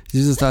funny.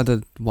 You just had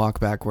to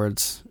walk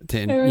backwards to,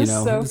 it's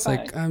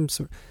fun.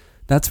 Like,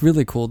 that's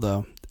really cool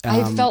though.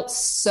 I felt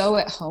so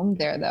at home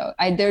there, though.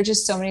 There are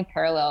just so many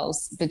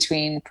parallels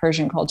between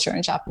Persian culture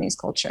and Japanese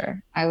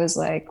culture. I was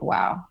like,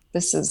 wow,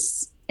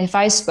 if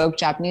I spoke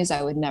Japanese,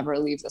 I would never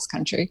leave this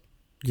country.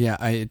 Yeah,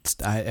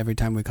 every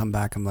time we come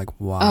back, I'm like,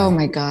 wow. Oh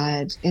my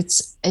God.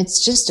 It's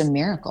just a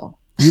miracle.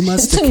 You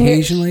must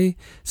occasionally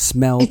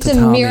smell tatami.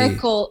 It's a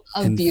miracle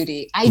of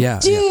beauty. I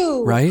do. Yeah,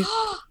 right?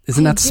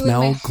 Isn't that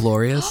smell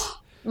glorious?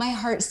 My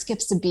heart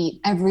skips a beat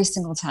every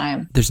single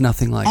time. There's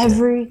nothing like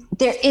it.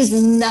 There is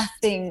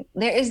nothing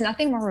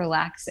more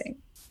relaxing.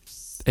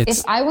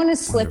 If I want to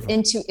slip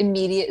into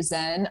immediate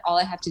zen, all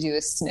I have to do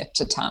is sniff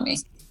tatami.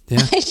 Yeah.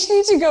 I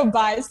need to go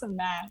buy some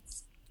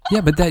mats.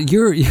 Yeah, but that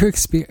your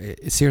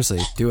experience, seriously,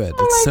 do it.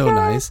 It's so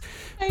nice.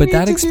 But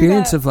that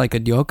experience of like a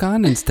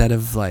ryokan instead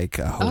of like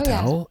a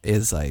hotel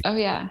is like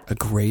a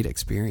great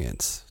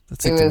experience.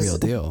 That's like the real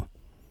deal.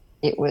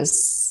 It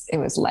was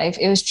life.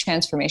 It was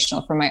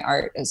transformational for my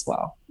art as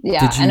well.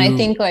 Yeah. And I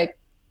think like,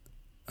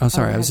 I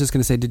was just going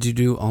to say, did you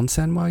do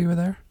onsen while you were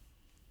there?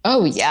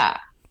 Oh yeah.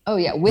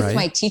 With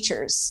my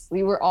teachers,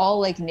 we were all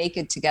like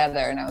naked together,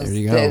 and I was, there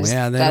you go.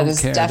 That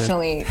is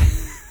definitely,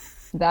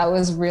 that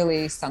was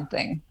really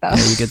something.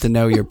 You get to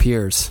know your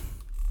peers.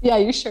 Yeah,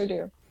 you sure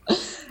do.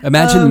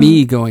 Imagine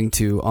me going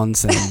to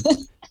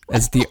onsen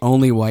as the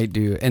only white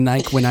dude. And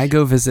like when I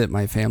go visit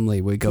my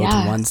family, we go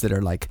to ones that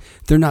are like,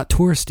 they're not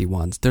touristy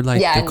ones. They're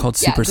like, they're called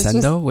Super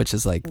Sendo, which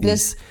is like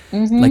these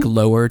like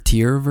lower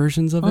tier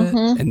versions of it.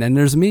 And then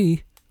there's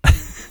me.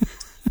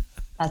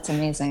 That's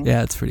amazing.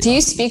 Yeah, it's pretty Do you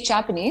awesome. speak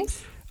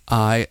Japanese?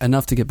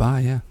 Enough to get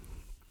by, yeah.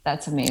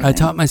 That's amazing. I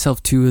taught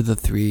myself 2 of the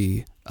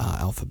 3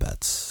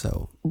 alphabets,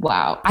 so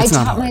wow. I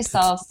taught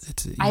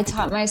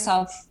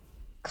myself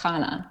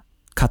kana.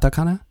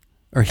 Katakana?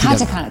 Or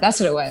Katakana, that's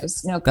what it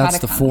was. No, that's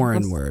katakana. the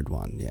foreign word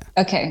one, yeah.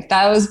 Okay,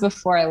 that was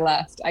before I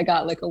left. I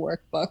got like a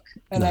workbook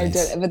and I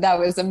did it, but that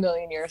was a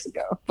million years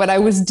ago. But I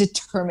was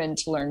determined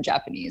to learn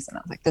Japanese and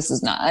I was like,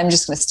 I'm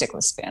just going to stick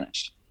with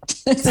Spanish.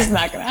 This is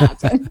not going to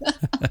happen.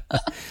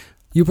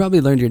 You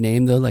probably learned your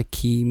name though, like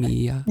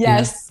Kimia.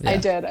 Yes, I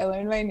did. I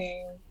learned my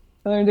name.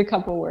 I learned a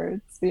couple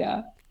words,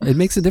 yeah. It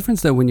makes a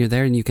difference though when you're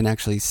there and you can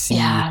actually see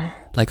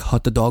like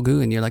hot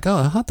dogu and you're like, oh,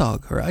 a hot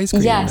dog or ice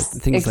cream or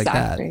things like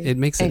that. It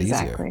makes it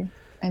easier.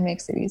 It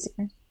makes it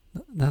easier.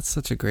 That's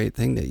such a great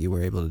thing that you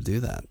were able to do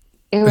that.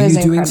 Are you doing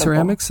incredible.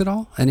 ceramics at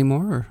all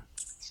anymore? Or?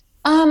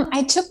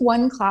 I took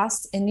one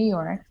class in New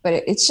York, but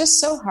it's just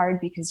so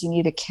hard because you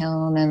need a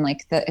kiln and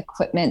like the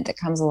equipment that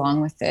comes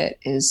along with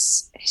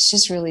it's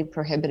just really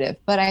prohibitive.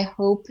 But I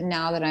hope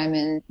now that I'm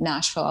in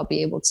Nashville, I'll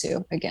be able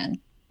to again.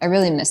 I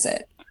really miss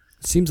it.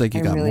 It seems like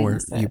you got more.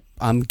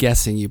 I'm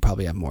guessing you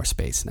probably have more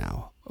space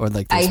now. Or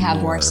like I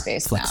have more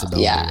space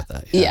flexibility now. with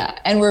that. Yeah.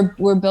 And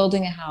we're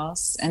building a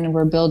house and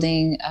we're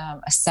building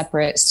a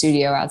separate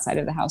studio outside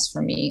of the house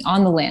for me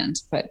on the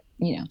land, but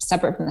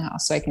separate from the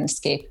house so I can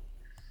escape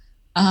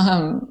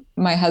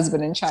my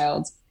husband and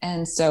child.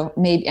 And so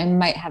maybe I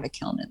might have a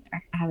kiln in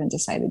there. I haven't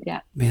decided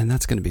yet. Man,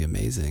 that's going to be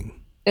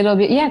amazing. It'll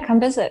be,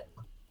 come visit.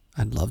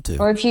 I'd love to.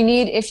 Or if you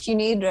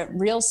need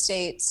real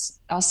estate,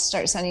 I'll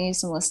start sending you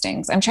some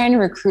listings. I'm trying to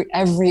recruit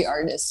every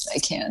artist I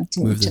can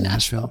to move to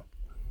Nashville.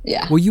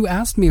 Yeah. Well, you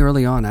asked me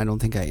early on. I don't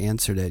think I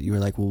answered it. You were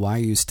like, well, why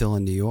are you still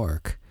in New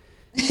York?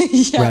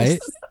 Yes. Right?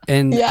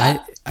 And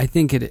I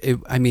think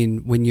I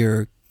mean, when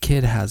your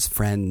kid has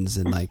friends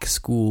and like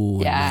school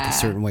and like a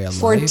certain way of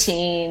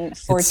 14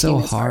 life, it's so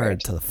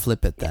hard to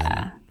flip it then.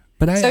 Yeah.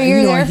 But so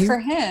you're there for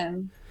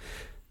him.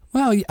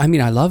 Well, I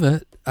mean, I love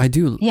it. I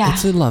do. Yeah.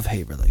 It's a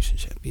love-hate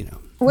relationship,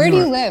 Where do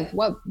you live?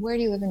 Where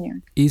do you live in New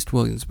York? East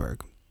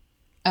Williamsburg.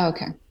 Oh,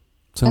 okay.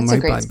 So I'm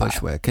right by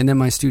Bushwick. And then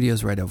my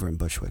studio's right over in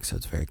Bushwick, so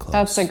it's very close.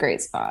 That's a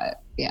great spot.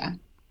 Yeah.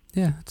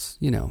 Yeah, it's,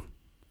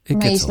 it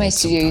gets my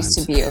studio used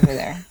to be over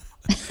there.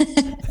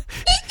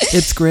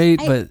 It's great,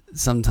 but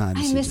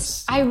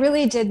sometimes I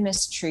really did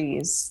miss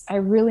trees. I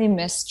really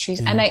miss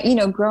trees. Yeah.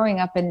 And growing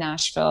up in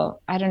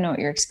Nashville, I don't know what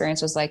your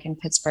experience was like in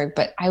Pittsburgh,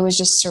 but I was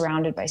just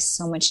surrounded by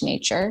so much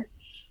nature.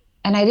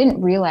 And I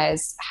didn't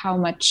realize how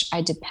much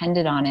I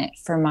depended on it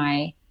for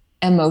my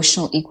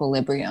emotional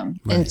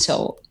equilibrium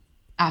until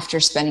after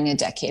spending a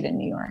decade in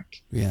New York.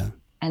 Yeah.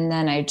 And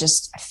then I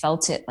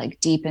felt it like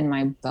deep in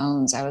my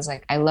bones. I was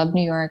like, I love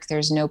New York.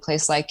 There's no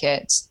place like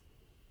it.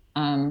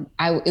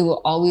 It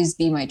will always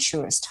be my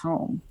truest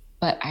home,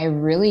 but I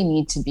really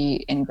need to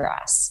be in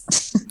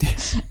grass.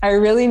 I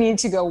really need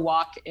to go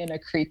walk in a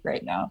creek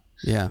right now.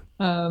 Yeah.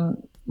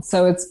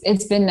 So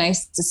it's been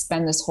nice to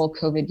spend this whole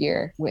COVID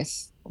year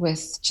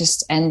with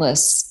just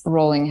endless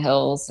rolling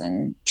hills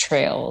and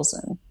trails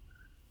and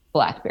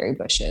blackberry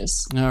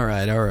bushes. All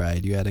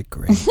right. You had it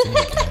great.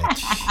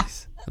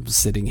 Jeez. I'm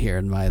sitting here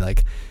in my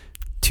like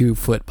 2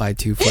 foot by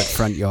 2 foot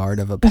front yard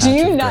of a patch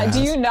of grass.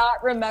 Do you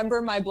not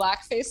remember my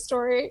blackface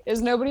story?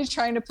 Is nobody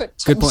trying to put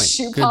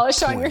shoe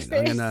polish on your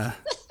face?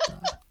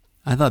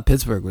 I thought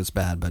Pittsburgh was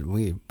bad, but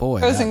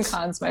pros and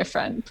cons, my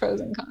friend.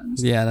 Pros and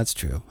cons. Yeah, that's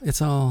true.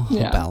 It's all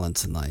a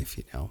balance in life,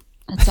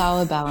 It's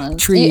all a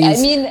balance.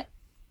 Trees.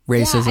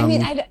 Racism.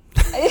 Yeah,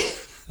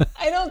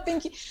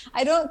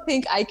 I don't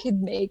think I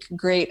could make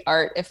great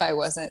art if I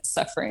wasn't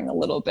suffering a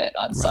little bit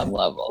on some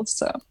level.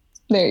 So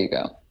there you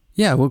go.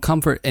 Yeah, well,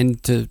 comfort,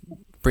 and to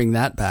bring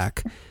that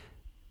back,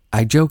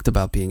 I joked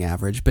about being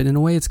average, but in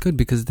a way it's good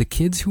because the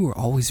kids who are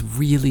always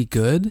really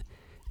good,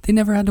 they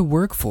never had to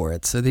work for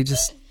it. So they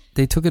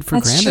took it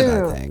for granted,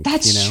 true. I think.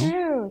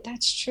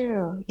 That's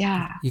true.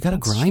 Yeah. You got to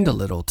grind a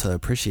little to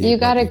appreciate You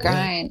got to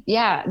grind.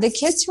 Yeah. The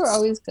kids who are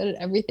always good at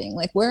everything,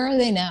 like where are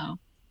they now?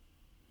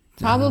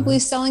 Probably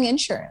selling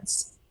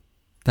insurance.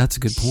 That's a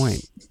good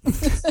point.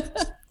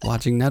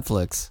 Watching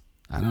Netflix.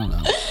 I don't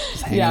know.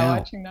 Just hanging out.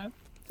 Watching Netflix.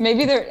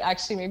 Maybe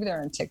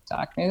they're on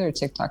TikTok. Maybe they're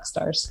TikTok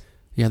stars.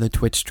 Yeah, they're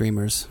Twitch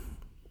streamers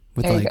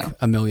with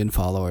like 1 million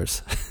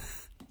followers.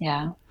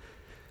 Yeah.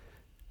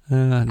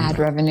 Ad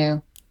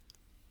revenue.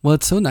 Well,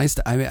 it's so nice.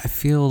 I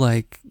feel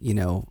like,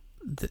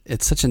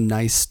 it's such a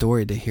nice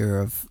story to hear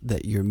of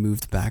that you're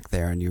moved back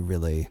there and you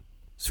really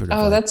sort of.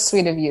 Oh, that's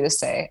sweet of you to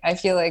say. I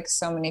feel like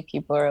so many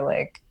people are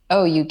like,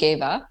 oh, you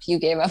gave up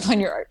on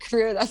your art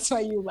career. That's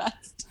why you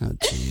left. Oh,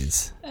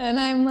 geez. And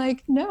I'm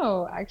like,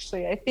 no,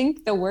 actually, I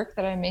think the work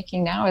that I'm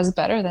making now is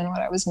better than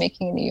what I was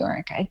making in New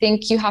York. I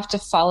think you have to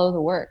follow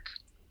the work.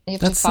 You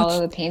have to follow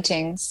the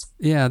paintings.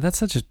 Yeah, that's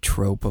such a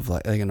trope of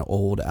like an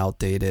old,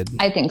 outdated.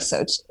 I think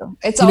so too.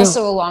 It's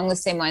also along the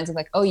same lines of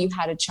like, oh, you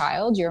had a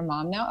child, you're a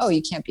mom now. Oh,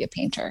 you can't be a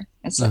painter.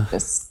 It's like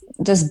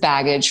this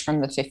baggage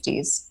from the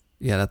 50s.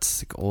 Yeah,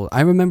 that's like old.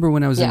 I remember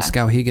when I was in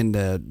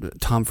Skowhegan,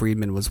 Tom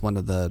Friedman was one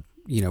of the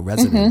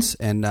residents,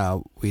 and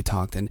we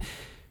talked, and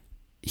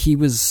he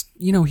was,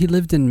 he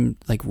lived in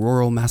like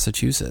rural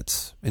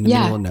Massachusetts in the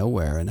middle of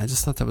nowhere, and I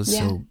just thought that was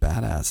so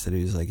badass that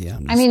he was like,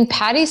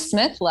 Patti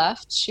Smith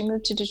left. She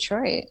moved to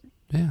Detroit.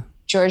 Yeah.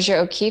 Georgia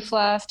O'Keeffe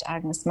left.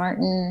 Agnes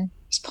Martin.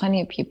 There's plenty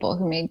of people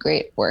who made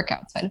great work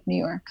outside of New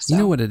York. So.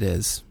 You know what it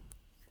is?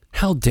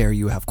 How dare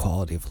you have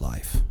quality of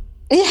life?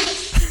 Yeah.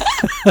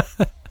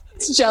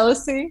 It's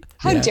jealousy.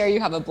 How dare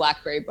you have a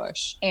blackberry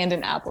bush and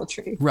an apple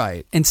tree?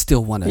 Right. And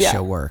still want to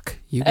show work.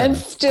 And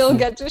still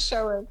get to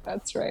show it.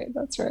 That's right.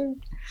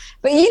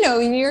 But,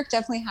 New York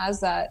definitely has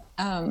that.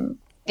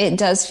 It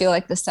does feel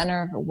like the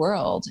center of the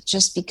world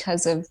just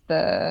because of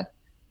the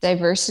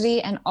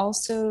diversity and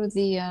also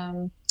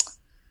the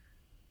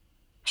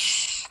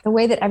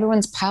way that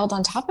everyone's piled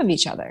on top of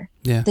each other.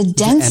 Yeah. The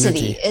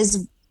density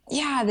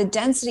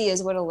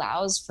is what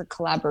allows for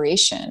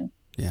collaboration.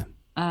 Yeah.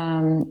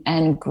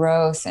 And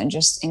growth and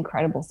just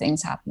incredible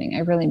things happening. I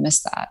really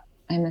miss that.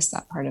 I miss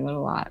that part of it a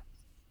lot.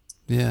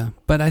 Yeah.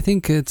 But I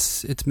think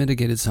it's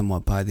mitigated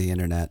somewhat by the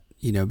internet,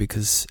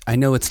 because I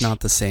know it's not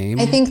the same.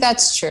 I think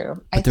that's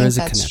true. But there is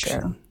a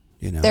connection.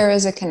 There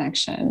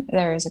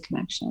is a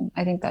connection.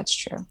 I think that's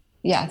true.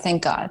 Yeah.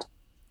 Thank God.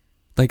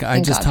 Like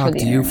I just talked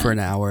to you for an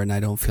hour and I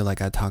don't feel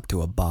like I talked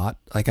to a bot.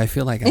 Like I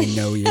feel like I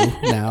know you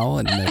now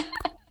and like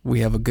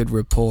we have a good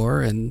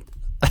rapport and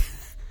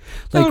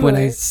like totally. When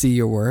I see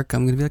your work,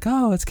 I'm going to be like,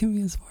 oh, it's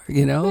Kimia's work,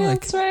 Yeah,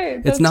 like that's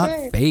right. It's not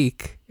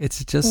fake.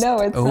 It's just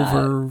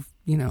over,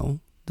 not.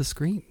 The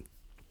screen.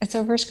 It's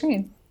over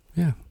screen.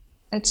 Yeah.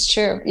 It's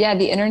true. Yeah.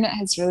 The internet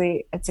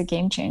it's a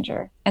game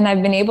changer. And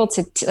I've been able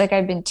to,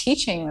 I've been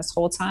teaching this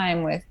whole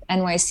time with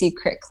NYC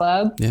Crit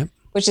Club,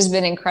 which has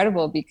been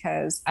incredible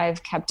because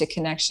I've kept a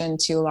connection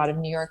to a lot of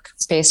New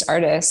York-based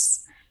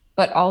artists.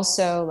 But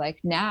also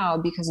like now,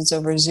 because it's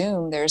over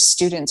Zoom, there's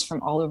students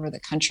from all over the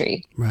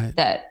country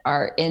that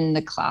are in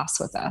the class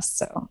with us.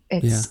 So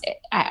it's,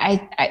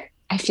 I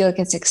feel like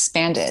it's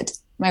expanded.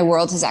 My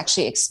world has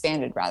actually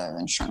expanded rather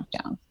than shrunk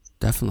down.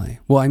 Definitely.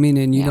 Well, I mean,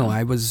 and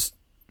I was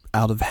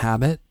out of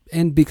habit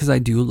and because I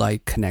do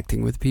like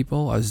connecting with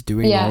people, I was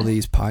doing all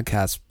these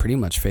podcasts pretty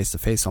much face to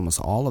face, almost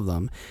all of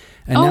them.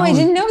 And now I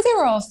didn't know they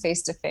were all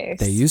face to face.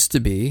 They used to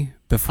be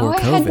before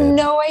COVID. I had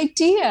no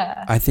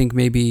idea. I think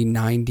maybe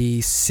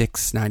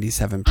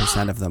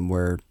 97% of them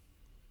were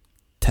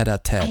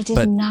tete-a-tete. I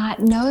did not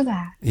know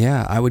that.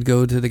 Yeah, I would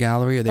go to the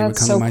gallery or they would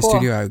come to my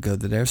studio. I would go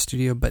to their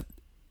studio.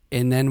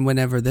 And then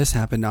whenever this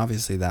happened,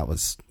 obviously that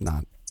was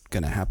not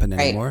going to happen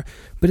anymore.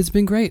 But it's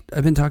been great.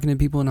 I've been talking to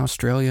people in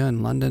Australia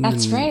and London.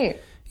 That's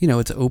right.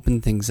 It's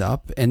opened things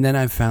up. And then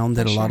I've found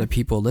that a lot of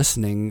people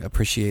listening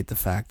appreciate the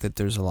fact that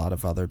there's a lot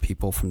of other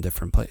people from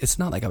different places. It's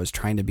not like I was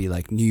trying to be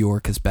like New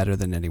York is better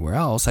than anywhere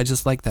else. I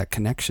just like that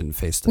connection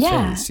face to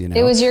face,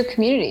 It was your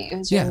community. It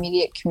was your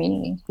immediate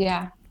community.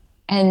 Yeah.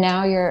 And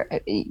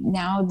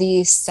now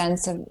the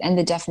sense of, and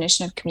the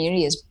definition of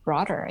community is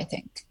broader, I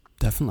think.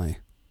 Definitely.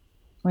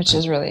 Which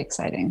is really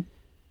exciting.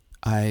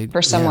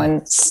 For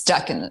someone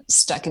stuck in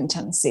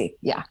Tennessee.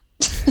 Yeah.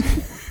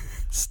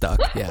 Stuck,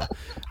 yeah.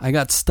 I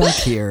got stuck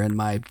here in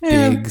my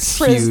big,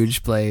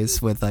 huge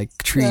place with like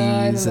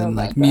trees and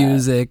like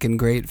music and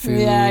great food.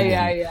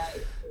 Yeah,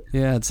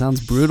 it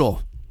sounds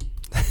brutal.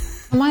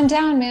 Come on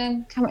down,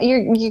 man. Come on.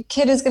 Your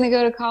kid is going to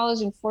go to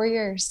college in 4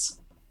 years.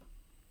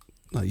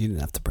 Well, you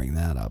didn't have to bring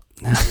that up.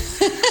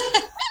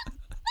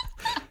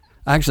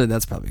 Actually,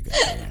 that's probably good.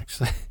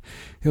 Actually,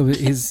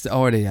 he's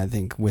already, I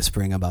think,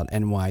 whispering about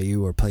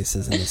NYU or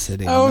places in the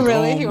city. Oh, like,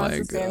 really? He wants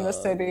to stay in the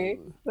city.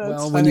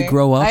 That's funny. When you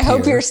grow up, I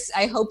hope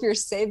you're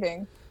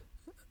saving.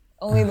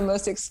 Only the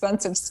most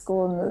expensive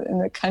school in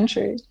the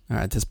country. All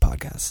right, this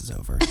podcast is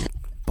over. You're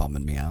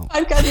bumming me out.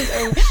 Podcast is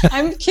over.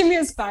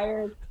 Kimia's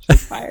fired.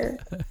 She's fired.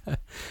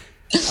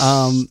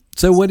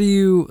 So what do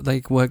you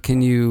like? What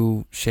can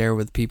you share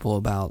with people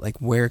about like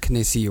where can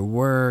they see your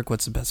work?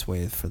 What's the best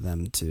way for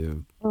them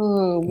to?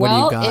 What do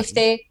you got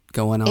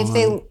going on?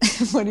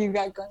 What do you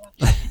got going on?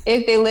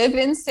 If they live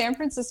in San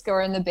Francisco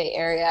or in the Bay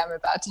Area, I'm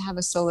about to have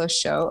a solo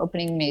show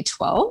opening May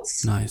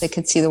 12th. Nice. They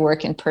could see the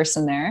work in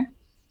person there.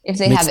 If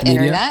they have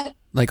internet,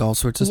 like all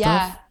sorts of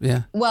stuff.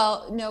 Yeah.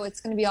 Well, no, it's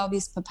going to be all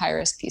these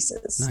papyrus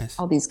pieces. Nice.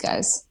 All these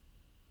guys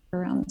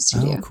around the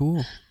studio. Oh,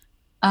 cool.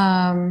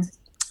 Nice.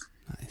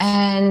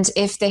 And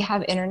if they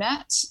have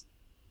internet,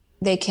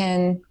 they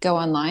can go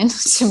online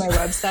to my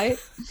website,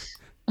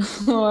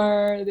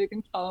 or they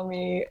can follow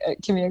me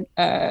at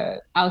Kimia,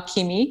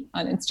 Alchemy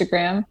on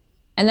Instagram.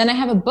 And then I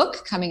have a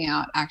book coming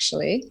out,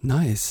 actually.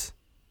 Nice.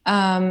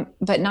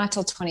 But not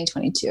till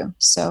 2022.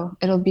 So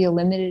it'll be a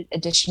limited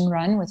edition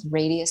run with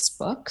Radius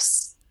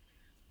Books,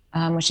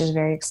 which is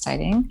very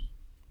exciting.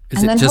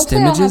 Is it just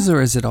images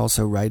or is it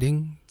also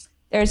writing?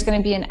 There's going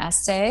to be an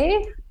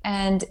essay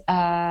and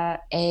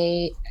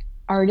a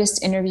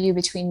artist interview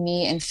between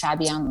me and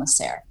Fabien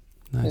Lasserre,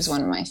 who's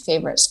one of my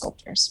favorite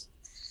sculptors.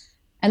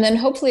 And then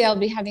hopefully I'll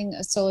be having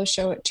a solo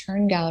show at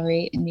Turn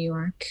Gallery in New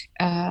York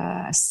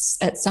at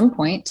some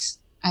point.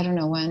 I don't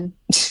know when,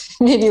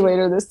 maybe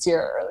later this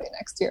year or early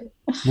next year.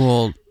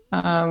 Well,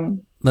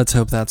 let's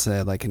hope that's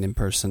like an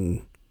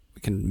in-person,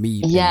 we can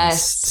meet and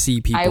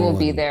see people. I will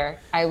be there.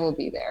 I will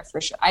be there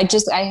for sure.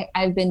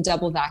 I've been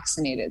double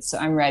vaccinated, so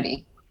I'm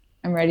ready.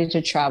 I'm ready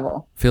to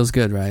travel. Feels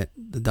good, right?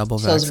 The double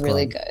vax feels club.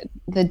 Really good.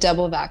 The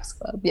double vax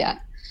club. Yeah.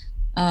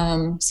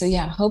 So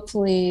yeah,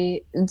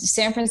 hopefully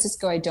San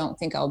Francisco, I don't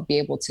think I'll be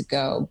able to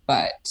go,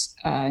 but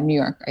New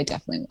York, I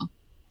definitely will.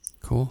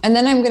 Cool. And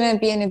then I'm going to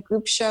be in a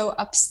group show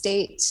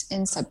upstate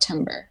in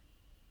September,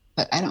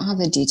 but I don't have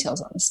the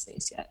details on the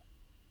space yet.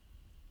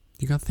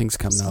 You got things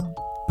coming up,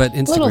 but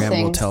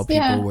Instagram will tell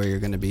people where you're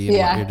going to be and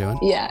what you're doing.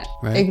 Yeah,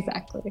 right?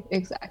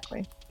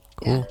 Exactly.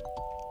 Cool. Yeah.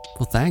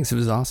 Well, thanks. It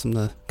was awesome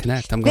to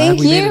connect. I'm glad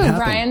we made it happen.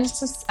 Brian.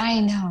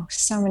 I know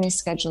so many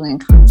scheduling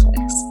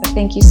conflicts, but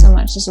thank you so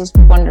much. This was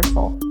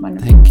wonderful.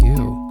 Thank you.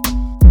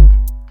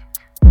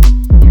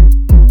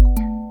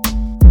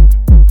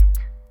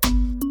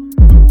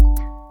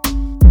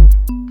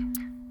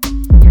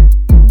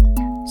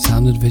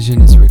 Sound and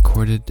Vision is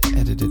recorded,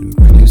 edited, and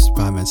produced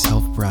by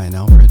myself, Brian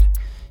Alfred.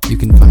 You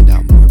can find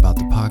out more about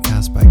the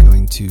podcast by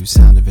going to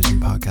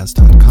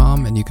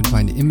soundandvisionpodcast.com, and you can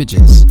find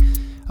images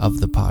of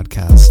the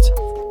podcast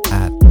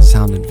at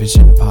Sound and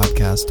Vision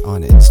Podcast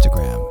on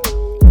Instagram.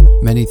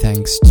 Many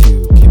thanks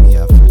to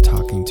Kimia for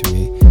talking to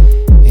me,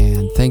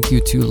 and thank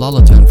you to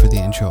Lullitone for the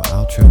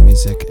intro-outro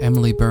music,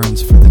 Emily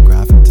Burns for the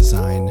graphic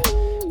design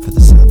for the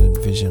Sound and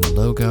Vision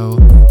logo,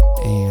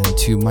 and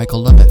to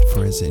Michael Lovett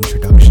for his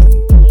introduction.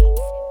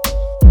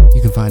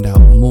 You can find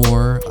out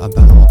more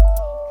about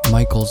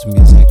Michael's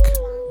music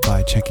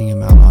by checking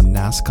him out on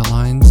Nazca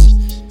Lines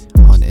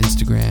on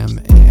Instagram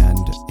and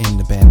in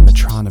the band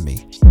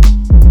Metronomy.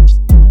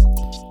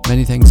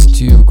 Many thanks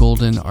to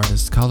Golden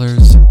Artist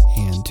Colors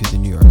and to the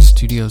New York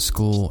Studio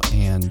School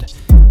and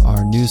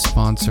our new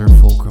sponsor,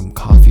 Fulcrum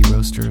Coffee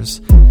Roasters.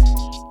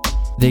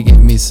 They gave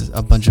me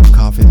a bunch of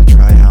coffee to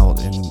try out,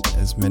 and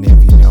as many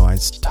of you know, I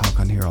talk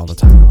on here all the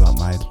time about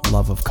my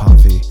love of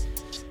coffee.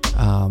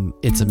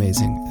 It's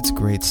amazing. It's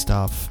great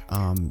stuff.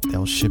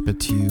 They'll ship it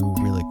to you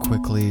really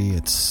quickly.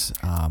 It's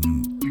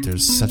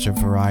there's such a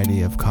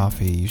variety of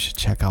coffee. You should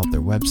check out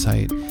their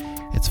website.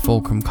 It's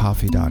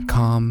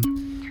fulcrumcoffee.com.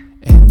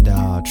 And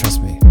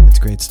trust me, it's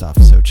great stuff,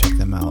 so check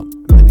them out.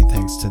 Many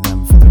thanks to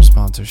them for their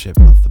sponsorship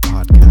of the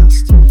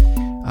podcast.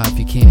 If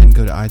you can,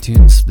 go to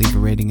iTunes, leave a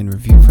rating and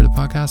review for the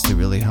podcast. It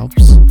really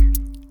helps.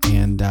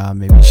 And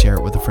maybe share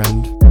it with a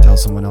friend, tell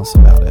someone else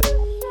about it.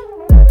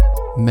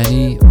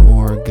 Many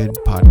more good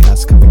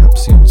podcasts coming up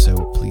soon, so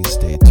please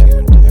stay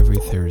tuned every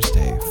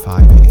Thursday,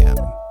 5 a.m.